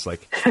think it's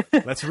like,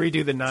 let's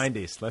redo the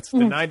 '90s. The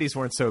 '90s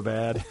weren't so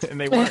bad, and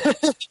they weren't.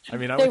 I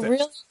mean, I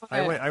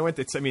went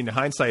to. I mean,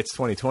 hindsight's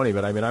 20/20,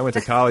 but I mean, I went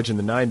to college in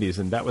the '90s,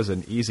 and that was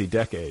an easy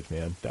decade,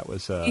 man. That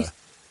was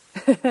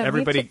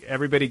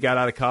everybody got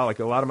out of college.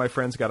 A lot of my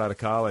friends got out of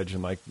college,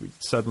 and like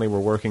suddenly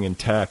were working in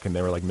tech, and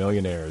they were like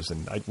millionaires,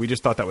 and we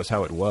just thought that was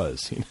how it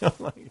was,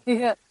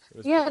 Yeah.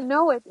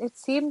 It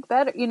seemed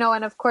better,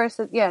 and of course,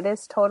 it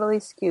is totally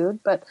skewed,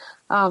 but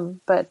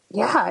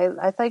yeah,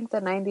 I think the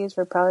 '90s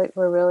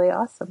were really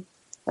awesome.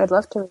 I'd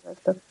love to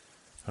relive them.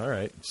 All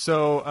right,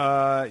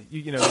 so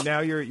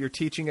now you're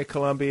teaching at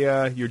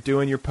Columbia, you're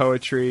doing your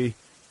poetry,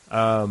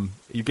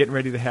 you're getting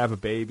ready to have a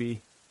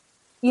baby.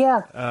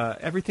 Yeah.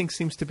 Everything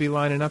seems to be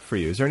lining up for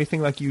you. Is there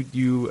anything like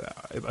you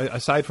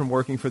aside from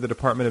working for the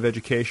Department of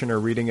Education or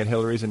reading at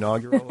Hillary's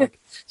inaugural? Like,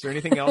 is there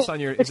anything else on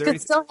your? Is there it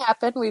could still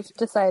happen. We've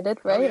decided,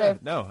 right? Oh, yeah.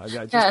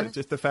 No,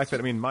 just the fact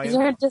that these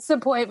aren't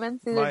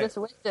disappointments. These are just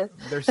wishes.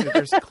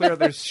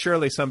 There's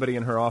surely somebody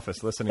in her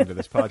office listening to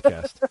this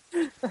podcast.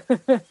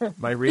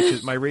 My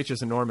reach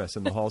is enormous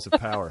in the halls of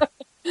power.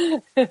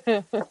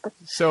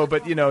 So,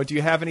 but do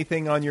you have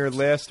anything on your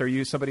list? Are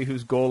you somebody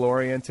who's goal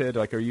oriented?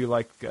 Like, are you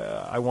like,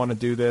 I want to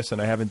do this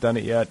and I haven't done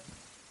it yet?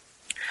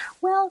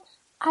 Well,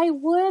 I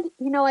would,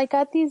 I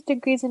got these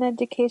degrees in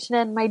education,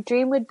 and my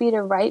dream would be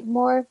to write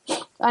more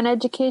on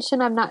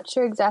education. I'm not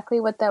sure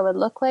exactly what that would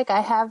look like.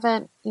 I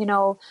haven't,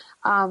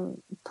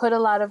 put a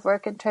lot of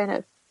work in trying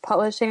to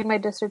publishing my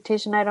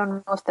dissertation. I don't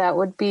know if that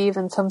would be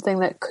even something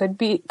that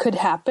could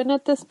happen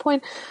at this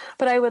point,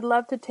 but I would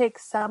love to take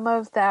some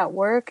of that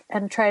work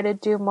and try to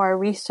do more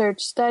research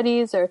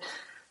studies or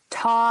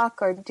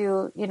talk or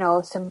do,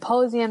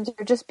 symposiums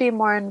or just be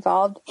more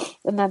involved.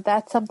 And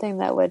that's something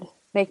that would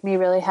make me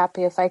really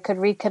happy if I could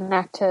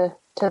reconnect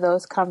to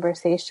those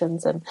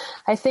conversations. And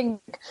I think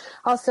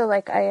also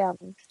like I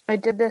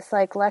did this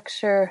like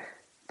lecture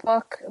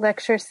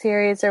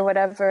series or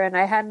whatever, and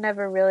I had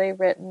never really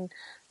written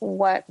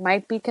what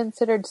might be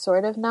considered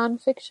sort of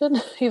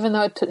nonfiction, even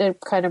though it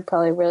kind of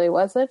probably really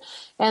wasn't.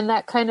 And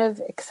that kind of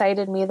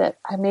excited me that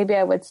maybe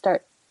I would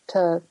start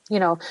to,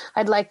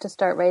 I'd like to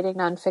start writing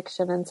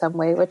nonfiction in some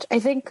way, which I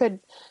think could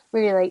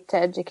relate to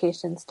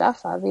education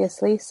stuff,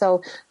 obviously.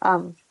 So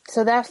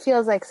that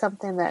feels like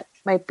something that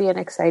might be an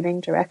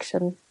exciting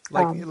direction.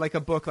 Like a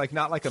book, like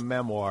not like a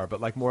memoir, but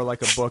like more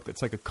like a book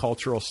that's like a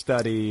cultural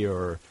study,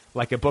 or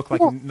like a book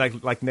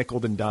like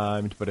Nickeled and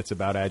Dimed, but it's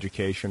about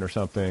education or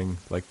something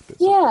like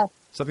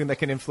something that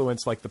can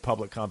influence like the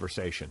public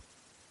conversation.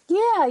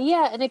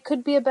 Yeah, and it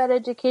could be about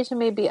education,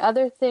 maybe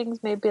other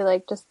things, maybe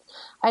like just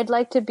I'd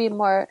like to be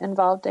more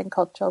involved in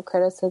cultural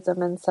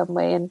criticism in some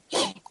way, and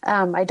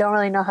I don't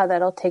really know how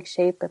that'll take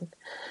shape.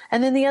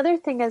 And then the other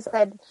thing is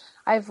that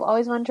I've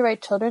always wanted to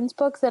write children's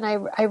books, and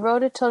I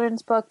wrote a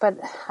children's book, but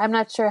I'm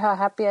not sure how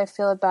happy I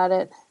feel about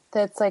it.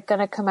 That's like going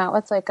to come out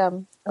with like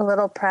a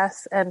little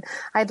press, and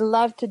I'd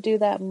love to do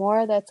that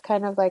more. That's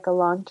kind of like a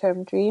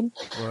long-term dream.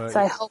 Well, so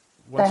I hope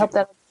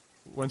that.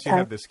 Once you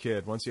have this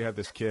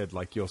kid,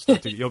 like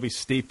you'll be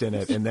steeped in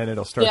it, and then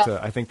it'll start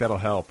to. I think that'll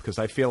help, because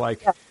I feel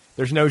like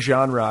there's no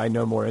genre I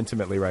know more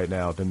intimately right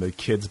now than the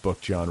kids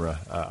book genre.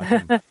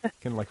 I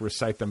can like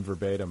recite them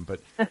verbatim. But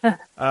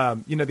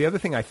the other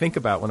thing I think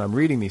about when I'm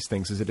reading these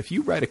things is that if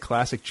you write a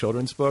classic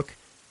children's book,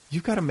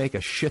 you've got to make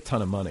a shit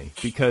ton of money,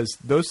 because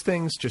those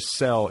things just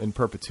sell in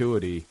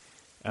perpetuity.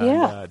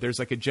 And, there's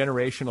like a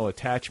generational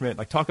attachment.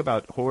 Like, talk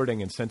about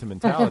hoarding and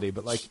sentimentality,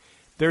 but like.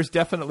 There's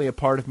definitely a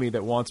part of me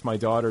that wants my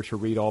daughter to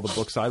read all the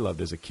books I loved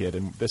as a kid.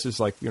 And this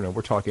is like,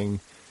 we're talking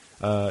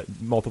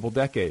multiple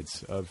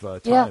decades of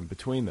time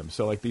between them.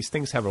 So like these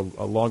things have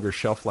a longer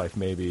shelf life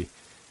maybe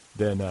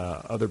than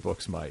other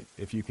books might,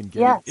 if you can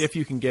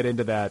get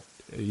into that,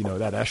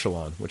 that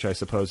echelon, which I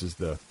suppose is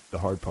the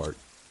hard part.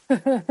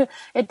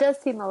 It does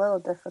seem a little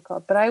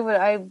difficult, but I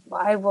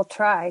will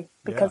try,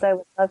 because I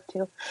would love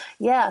to.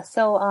 Yeah.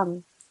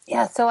 So,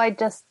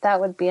 that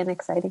would be an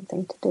exciting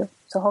thing to do.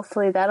 So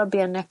hopefully that'll be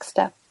a next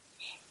step.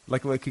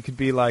 Like it could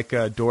be like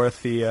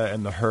Dorothea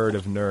and the Herd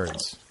of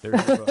Nerds.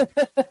 There's your book.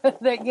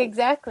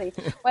 Exactly.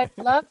 Well,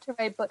 I'd love to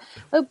write books.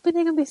 I think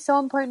it'd be so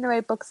important to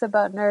write books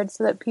about nerds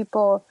so that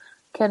people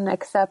can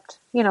accept,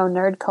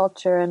 nerd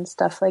culture and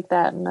stuff like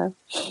that in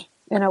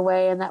a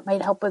way, and that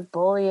might help with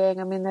bullying.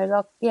 I mean,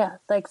 there's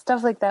like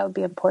stuff like that would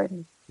be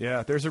important.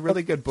 Yeah, there's a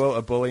really good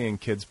a bullying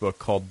kids book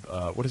called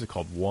what is it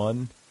called?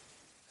 One.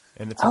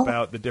 And it's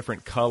about the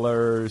different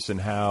colors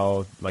and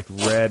how like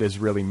red is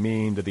really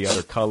mean to the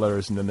other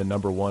colors, and then the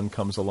number one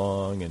comes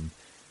along,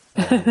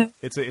 and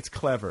it's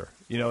clever.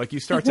 Like you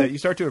start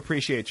to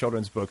appreciate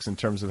children's books in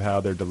terms of how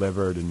they're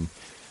delivered, and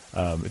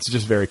it's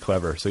just very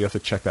clever. So you have to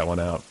check that one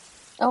out.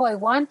 Oh, I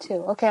want to.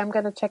 Okay, I'm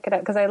going to check it out,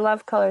 because I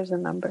love colors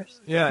and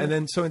numbers. Yeah, and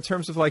then so in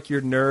terms of like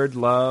your nerd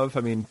love,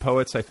 I mean,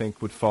 poets I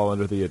think would fall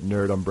under the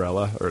nerd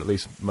umbrella, or at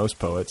least most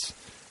poets.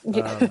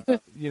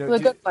 The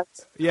good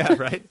ones. Yeah,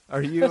 right.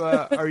 Are you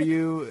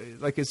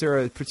like? Is there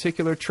a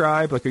particular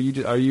tribe? Like, are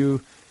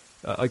you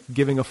like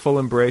giving a full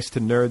embrace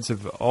to nerds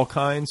of all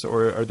kinds,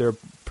 or are there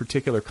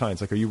particular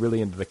kinds? Like, are you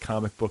really into the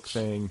comic book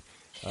thing?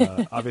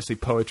 Obviously,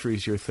 poetry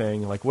is your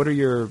thing. Like, what are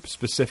your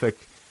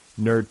specific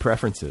nerd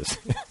preferences?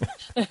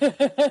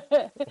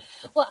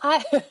 Well,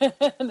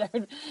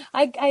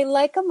 I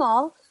like them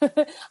all.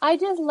 I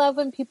just love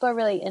when people are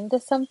really into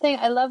something.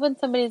 I love when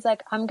somebody's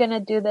like, I'm going to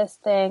do this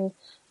thing.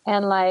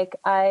 And like,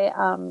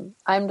 I'm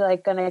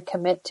like going to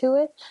commit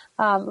to it.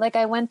 Like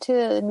I went to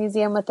the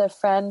museum with a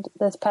friend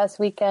this past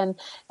weekend,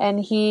 and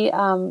he,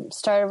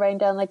 started writing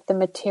down like the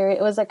material.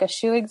 It was like a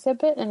shoe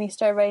exhibit, and he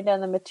started writing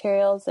down the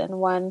materials in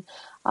one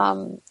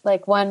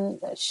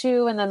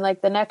shoe, and then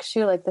like the next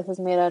shoe, like this is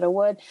made out of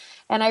wood.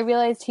 And I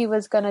realized he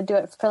was going to do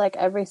it for like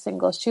every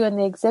single shoe in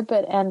the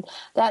exhibit. And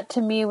that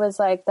to me was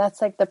like,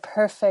 that's like the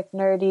perfect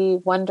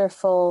nerdy,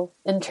 wonderful,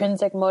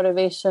 intrinsic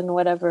motivation,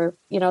 whatever,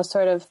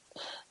 sort of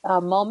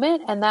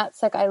moment. And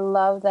that's like, I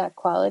love that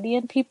quality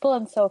in people.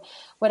 And so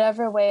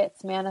whatever way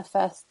it's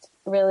manifest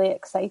really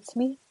excites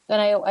me.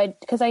 And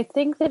because I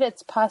think that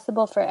it's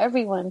possible for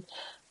everyone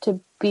to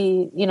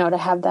be, to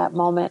have that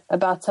moment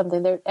about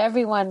something.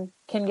 Everyone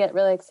can get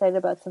really excited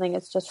about something.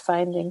 It's just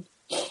finding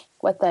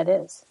what that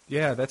is.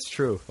 Yeah, that's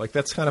true. Like,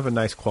 that's kind of a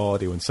nice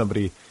quality when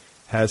somebody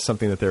has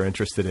something that they're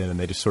interested in and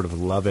they just sort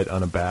of love it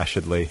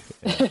unabashedly.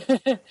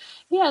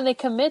 Yeah, and they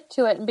commit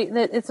to it. And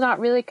it's not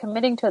really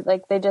committing to it.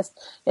 Like,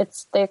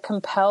 they're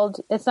compelled.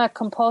 It's not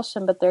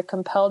compulsion, but they're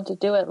compelled to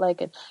do it.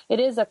 Like, it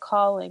is a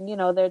calling,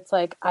 it's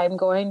like, I'm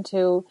going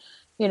to,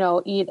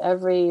 eat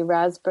every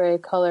raspberry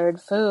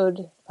colored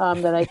food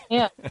that I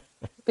can,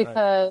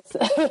 because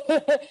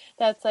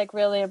that's like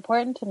really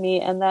important to me.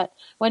 And that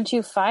once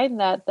you find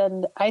that,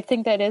 then I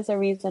think that is a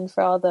reason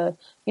for all the,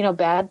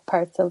 bad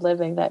parts of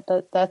living.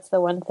 That's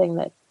the one thing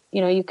that,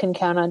 you can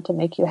count on to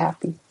make you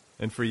happy.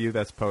 And for you,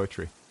 that's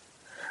poetry.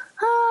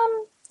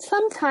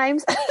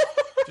 Sometimes.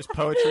 Just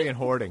poetry and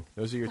hoarding.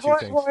 Those are your two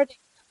things.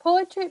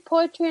 Hoarding.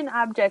 Poetry and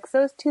objects.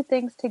 Those two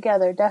things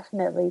together,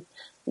 definitely.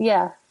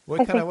 Yeah.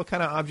 What kind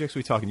of objects are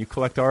we talking? You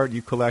collect art?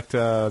 You collect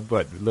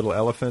little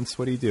elephants?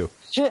 What do you do?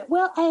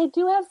 Well, I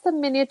do have some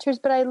miniatures,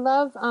 but I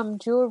love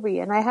jewelry,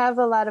 and I have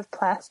a lot of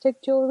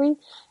plastic jewelry,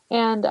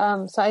 and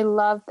so I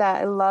love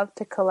that. I love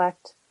to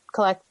collect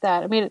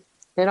that. I mean,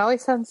 it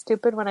always sounds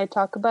stupid when I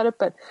talk about it,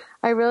 but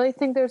I really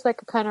think there's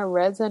like a kind of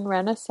resin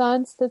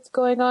renaissance that's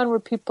going on where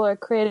people are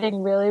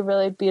creating really,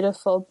 really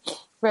beautiful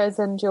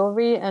resin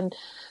jewelry, and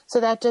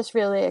so that just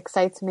really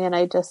excites me, and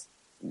I just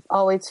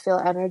always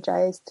feel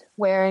energized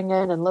wearing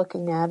it and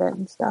looking at it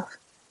and stuff.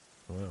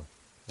 Wow.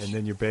 And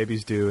then your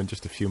baby's due in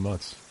just a few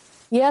months.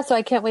 Yeah, so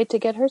I can't wait to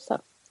get her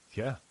some.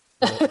 Yeah.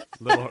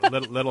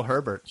 Little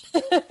Herbert.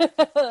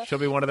 She'll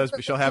be one of those,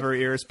 she'll have her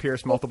ears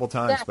pierced multiple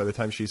times by the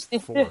time she's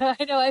 4.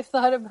 I know, I've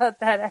thought about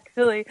that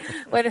actually.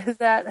 What is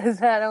that? Is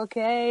that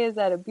okay? Is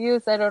that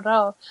abuse? I don't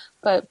know.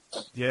 But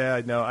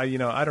yeah, no,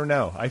 I don't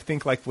know. I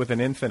think like with an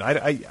infant, I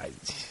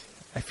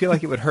feel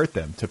like it would hurt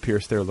them to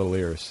pierce their little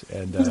ears,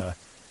 and that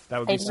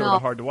would be sort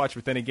of hard to watch.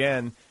 But then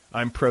again,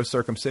 I'm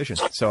pro-circumcision,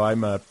 so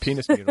I'm a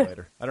penis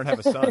mutilator. I don't have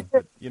a son,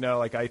 but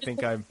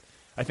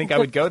I think I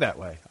would go that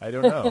way. I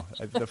don't know.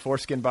 The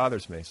foreskin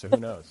bothers me, so who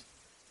knows?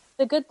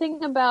 The good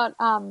thing about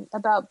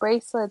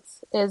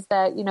bracelets is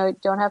that you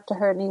don't have to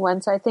hurt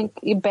anyone. So I think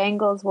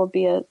bangles will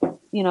be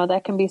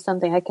that can be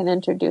something I can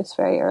introduce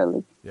very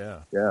early. Yeah.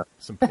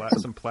 Some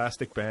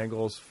plastic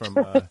bangles from.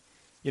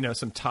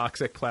 Some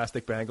toxic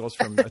plastic bangles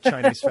from a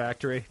Chinese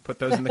factory. Put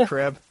those in the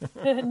crib.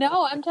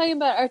 No, I'm talking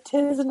about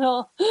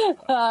artisanal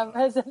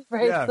resin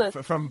bracelets.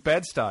 Yeah, from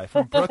Bed-Stuy,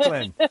 from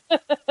Brooklyn.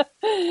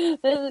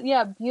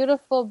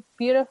 Beautiful,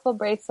 beautiful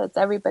bracelets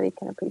everybody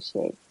can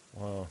appreciate.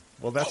 Wow.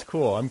 Well, that's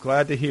cool. I'm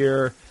glad to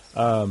hear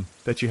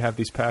that you have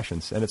these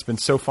passions. And it's been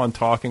so fun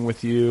talking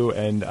with you,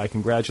 and I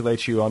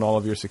congratulate you on all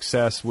of your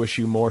success. Wish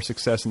you more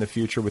success in the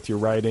future with your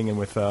writing and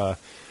with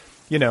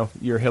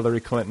your Hillary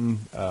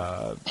Clinton,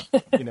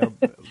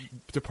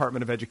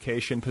 Department of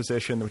Education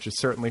position, which is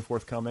certainly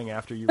forthcoming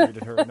after you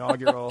read her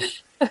inaugural,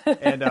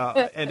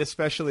 and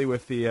especially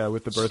with the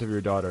birth of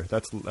your daughter.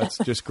 That's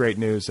just great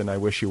news, and I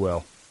wish you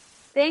well.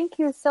 Thank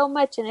you so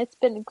much, and it's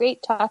been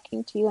great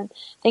talking to you, and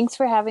thanks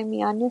for having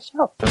me on your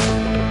show.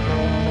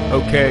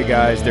 Okay,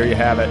 guys, there you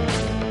have it.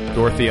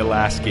 Dorothea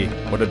Lasky,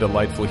 what a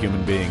delightful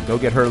human being. Go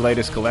get her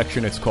latest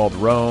collection. It's called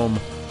Rome.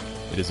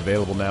 It is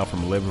available now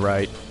from Live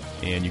Right.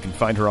 And you can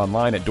find her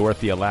online at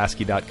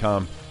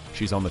DorotheaLasky.com.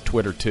 She's on the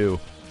Twitter, too.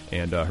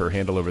 And her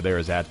handle over there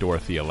is at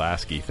Dorothea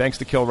Lasky. Thanks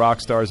to Kill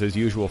Rock Stars, as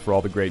usual, for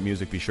all the great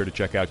music. Be sure to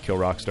check out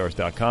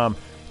KillRockstars.com.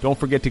 Don't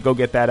forget to go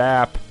get that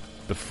app,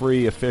 the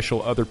free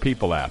official Other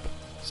People app.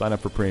 Sign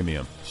up for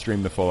premium.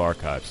 Stream the full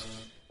archives.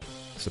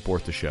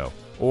 Support the show.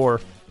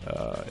 Or go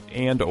to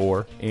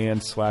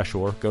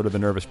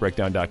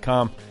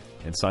thenervousbreakdown.com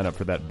and sign up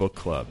for that book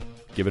club.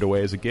 Give it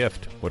away as a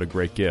gift. What a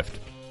great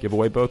gift. Give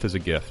away both as a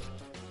gift.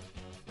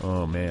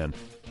 Oh, man.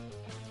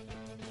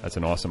 That's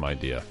an awesome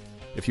idea.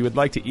 If you would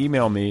like to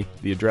email me,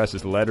 the address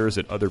is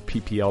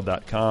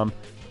letters@otherppl.com.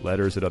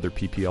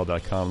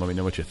 letters@otherppl.com. Let me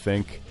know what you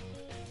think.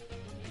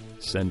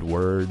 Send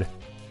word.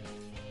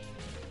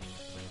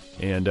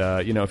 And,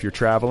 if you're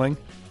traveling,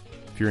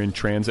 if you're in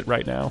transit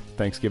right now,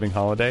 Thanksgiving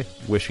holiday,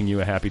 wishing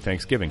you a happy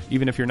Thanksgiving.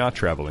 Even if you're not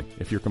traveling.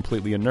 If you're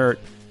completely inert,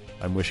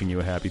 I'm wishing you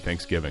a happy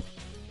Thanksgiving.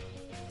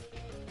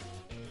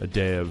 A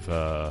day of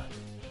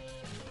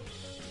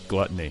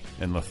gluttony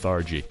and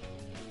lethargy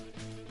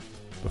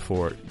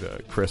before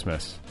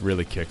Christmas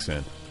really kicks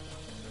in.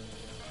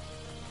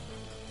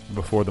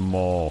 Before the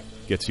mall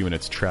gets you in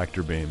its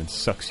tractor beam and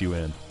sucks you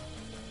in.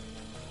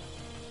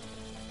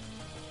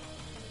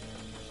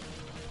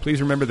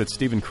 Please remember that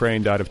Stephen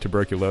Crane died of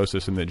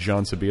tuberculosis and that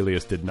Jean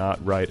Sibelius did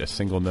not write a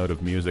single note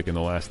of music in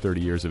the last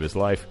 30 years of his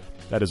life.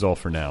 That is all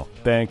for now.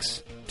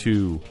 Thanks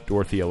to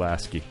Dorothy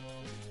Alasky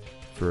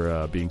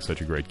for being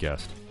such a great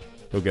guest.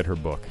 Go get her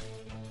book.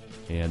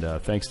 And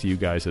thanks to you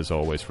guys, as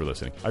always, for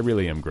listening. I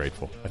really am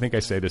grateful. I think I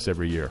say this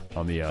every year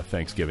on the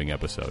Thanksgiving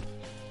episode.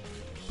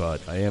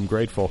 But I am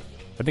grateful.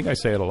 I think I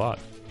say it a lot.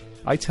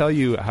 I tell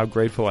you how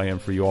grateful I am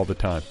for you all the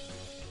time.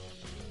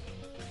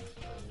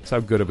 That's how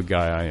good of a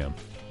guy I am.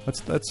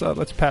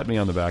 Let's pat me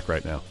on the back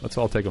right now. Let's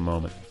all take a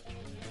moment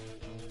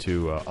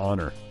to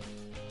honor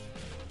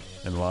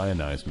and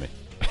lionize me.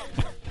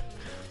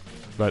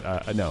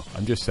 But no,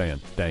 I'm just saying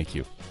thank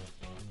you.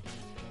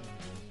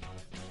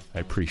 I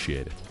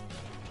appreciate it.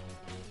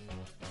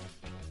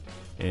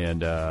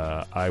 And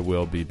I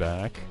will be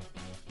back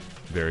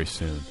very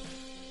soon.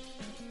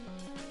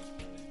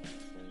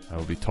 I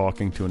will be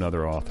talking to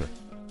another author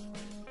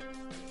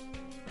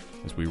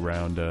as we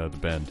round the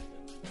bend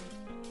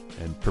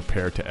and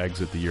prepare to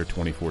exit the year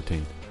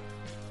 2014.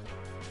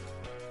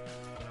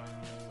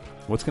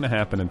 What's going to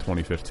happen in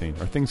 2015?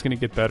 Are things going to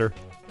get better?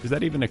 Is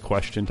that even a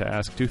question to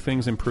ask? Do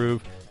things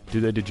improve? Do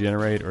they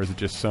degenerate? Or is it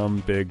just some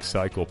big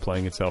cycle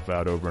playing itself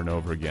out over and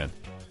over again?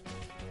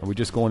 Are we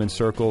just going in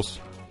circles?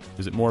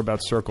 Is it more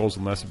about circles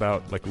and less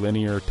about like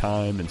linear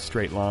time and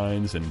straight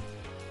lines and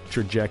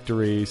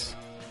trajectories?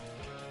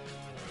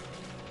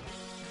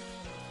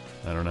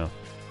 I don't know.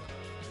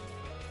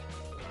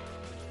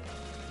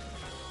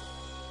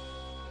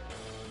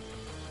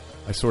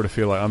 I sort of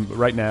feel like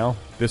right now,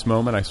 this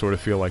moment, I sort of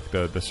feel like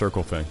the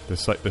circle thing, the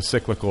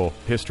cyclical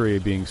history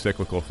of being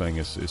cyclical thing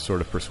is sort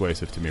of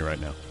persuasive to me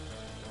right now.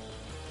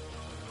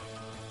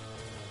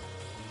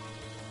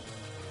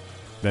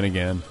 Then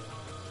again,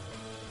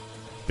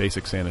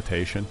 basic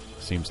sanitation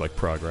seems like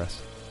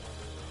progress.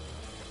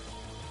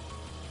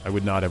 I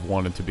would not have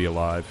wanted to be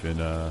alive in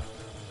the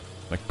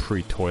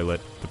pre-toilet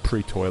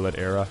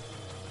era.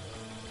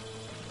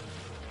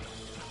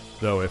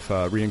 Though if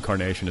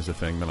reincarnation is a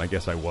thing, then I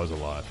guess I was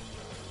alive.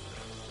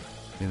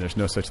 I mean, there's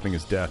no such thing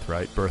as death,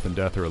 right? Birth and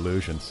death are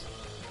illusions.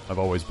 I've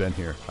always been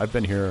here. I've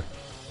been here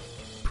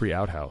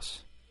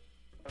pre-outhouse.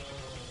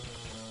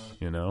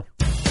 You know?